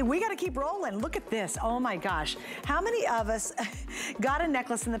 Okay, we got to keep rolling. Look at this. Oh my gosh. How many of us got a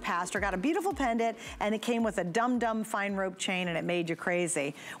necklace in the past or got a beautiful pendant and it came with a dumb fine rope chain and it made you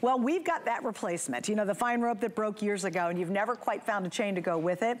crazy? Well, we've got that replacement. You know, the fine rope that broke years ago and you've never quite found a chain to go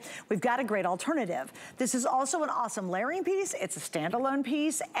with it. We've got a great alternative. This is also an awesome layering piece. It's a standalone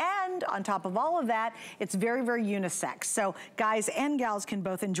piece, and on top of all of that, it's very, very unisex. So guys and gals can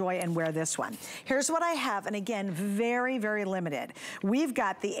both enjoy and wear this one. Here's what I have, and again, very, very limited. We've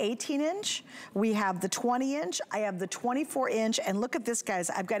got the 18-inch, we have the 20-inch, I have the 24-inch, and look at this, guys.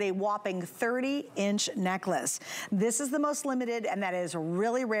 I've got a whopping 30-inch necklace. This is the most limited, and that is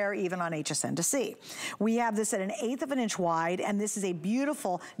really rare even on HSN to see. We have this at 1/8 of an inch wide, and this is a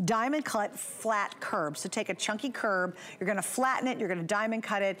beautiful diamond cut flat curb. So take a chunky curb, you're gonna flatten it, you're gonna diamond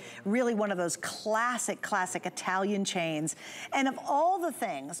cut it, really one of those classic Italian chains. And of all the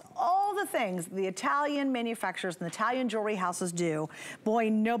things the Italian manufacturers and the Italian jewelry houses do, boy,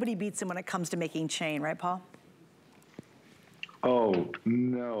 nobody beats them when it comes to making chain, right, Paul? Oh,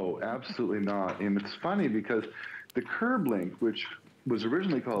 no, absolutely not. And it's funny because the curb link, which was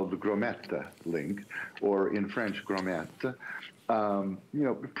originally called the Grometta link, or in French, Gromette, you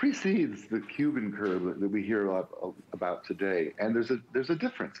know, precedes the Cuban curb that we hear a lot about today. And there's a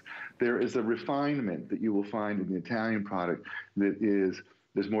difference. There is a refinement that you will find in the Italian product that is,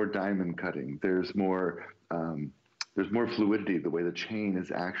 there's more diamond cutting. There's more fluidity the way the chain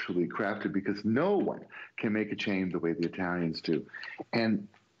is actually crafted, because no one can make a chain the way the Italians do. And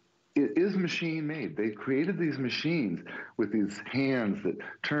it is machine made. They created these machines with these hands that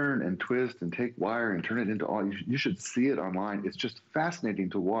turn and twist and take wire and turn it into all. You should see it online. It's just fascinating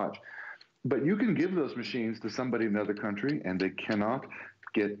to watch. But you can give those machines to somebody in another country and they cannot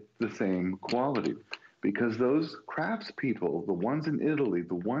get the same quality, because those craftspeople, the ones in Italy,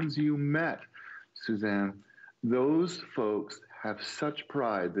 the ones you met, Suzanne, those folks have such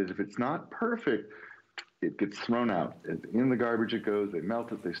pride that if it's not perfect, it gets thrown out. In the garbage it goes, they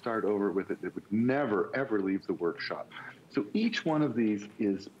melt it, they start over with it. It would never, ever leave the workshop. So each one of these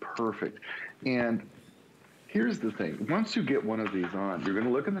is perfect. And here's the thing. Once you get one of these on, you're going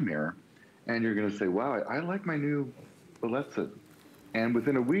to look in the mirror and you're going to say, wow, I like my new Bellezza. And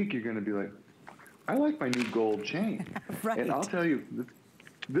within a week, you're going to be like, I like my new gold chain. Right. And I'll tell you,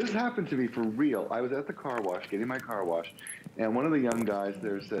 this happened to me for real. I was at the car wash, getting my car wash, and one of the young guys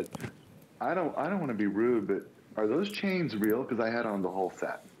there said, I don't want to be rude, but are those chains real? Because I had on the whole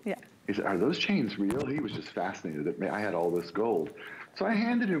set. Yeah. He said, are those chains real? He was just fascinated that I had all this gold. So I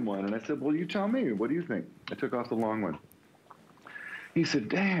handed him one, and I said, well, you tell me. What do you think? I took off the long one. He said,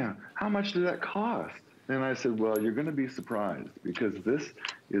 damn, how much did that cost? And I said, well, you're going to be surprised, because this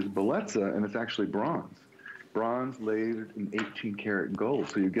is Bellezza, and it's actually bronze. Bronze layered in 18-karat gold.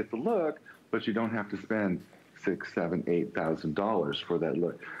 So you get the look, but you don't have to spend $6,000, $7,000, $8,000 for that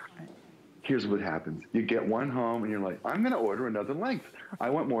look. Here's what happens. You get one home and you're like, I'm going to order another length.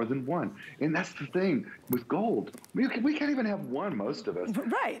 I want more than one. And that's the thing with gold. We can't even have one, most of us.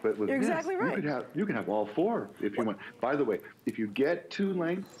 Right. But with You're this, exactly right. you can have all four if you want. By the way, if you get two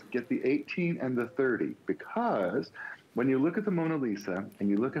lengths, get the 18 and the 30, because when you look at the Mona Lisa and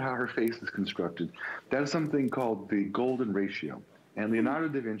you look at how her face is constructed, that is something called the golden ratio. And Leonardo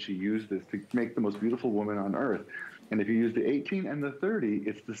da Vinci used this to make the most beautiful woman on earth. And if you use the 18 and the 30,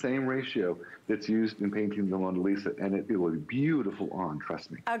 it's the same ratio that's used in painting the Mona Lisa, and it will be beautiful on,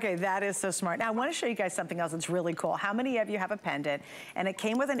 trust me. Okay, that is so smart. Now, I want to show you guys something else that's really cool. How many of you have a pendant, and it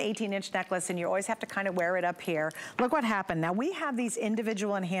came with an 18-inch necklace, and you always have to kind of wear it up here? Look what happened. Now, we have these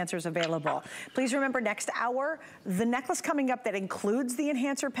individual enhancers available. Please remember, next hour, the necklace coming up that includes the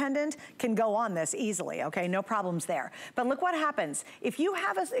enhancer pendant can go on this easily, okay? No problems there. But look what happens. If you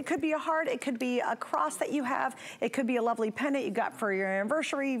have it could be a heart, it could be a cross that you have, it could be a lovely pendant you got for your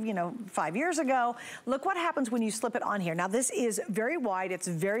anniversary, you know, 5 years ago. Look what happens when you slip it on here. Now, this is very wide, it's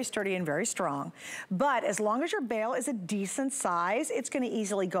very sturdy and very strong, but as long as your bail is a decent size, it's gonna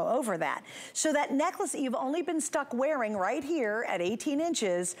easily go over that. So that necklace that you've only been stuck wearing right here at 18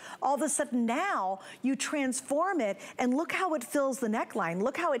 inches, all of a sudden now you transform it, and look how it fills the neckline.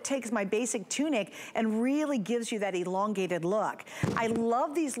 Look how it takes my basic tunic and really gives you that elongated look. I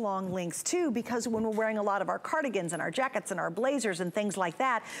love these long links too, because when we're wearing a lot of our cardigans and our jackets and our blazers and things like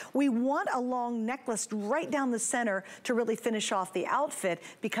that, we want a long necklace right down the center to really finish off the outfit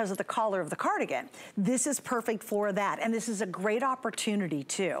because of the collar of the cardigan. This is perfect for that, and this is a great opportunity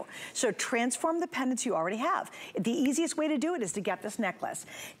too. So transform the pendants you already have. The easiest way to do it is to get this necklace.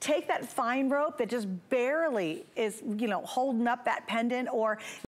 Take that fine rope that just barely is, you know, holding up that pendant, or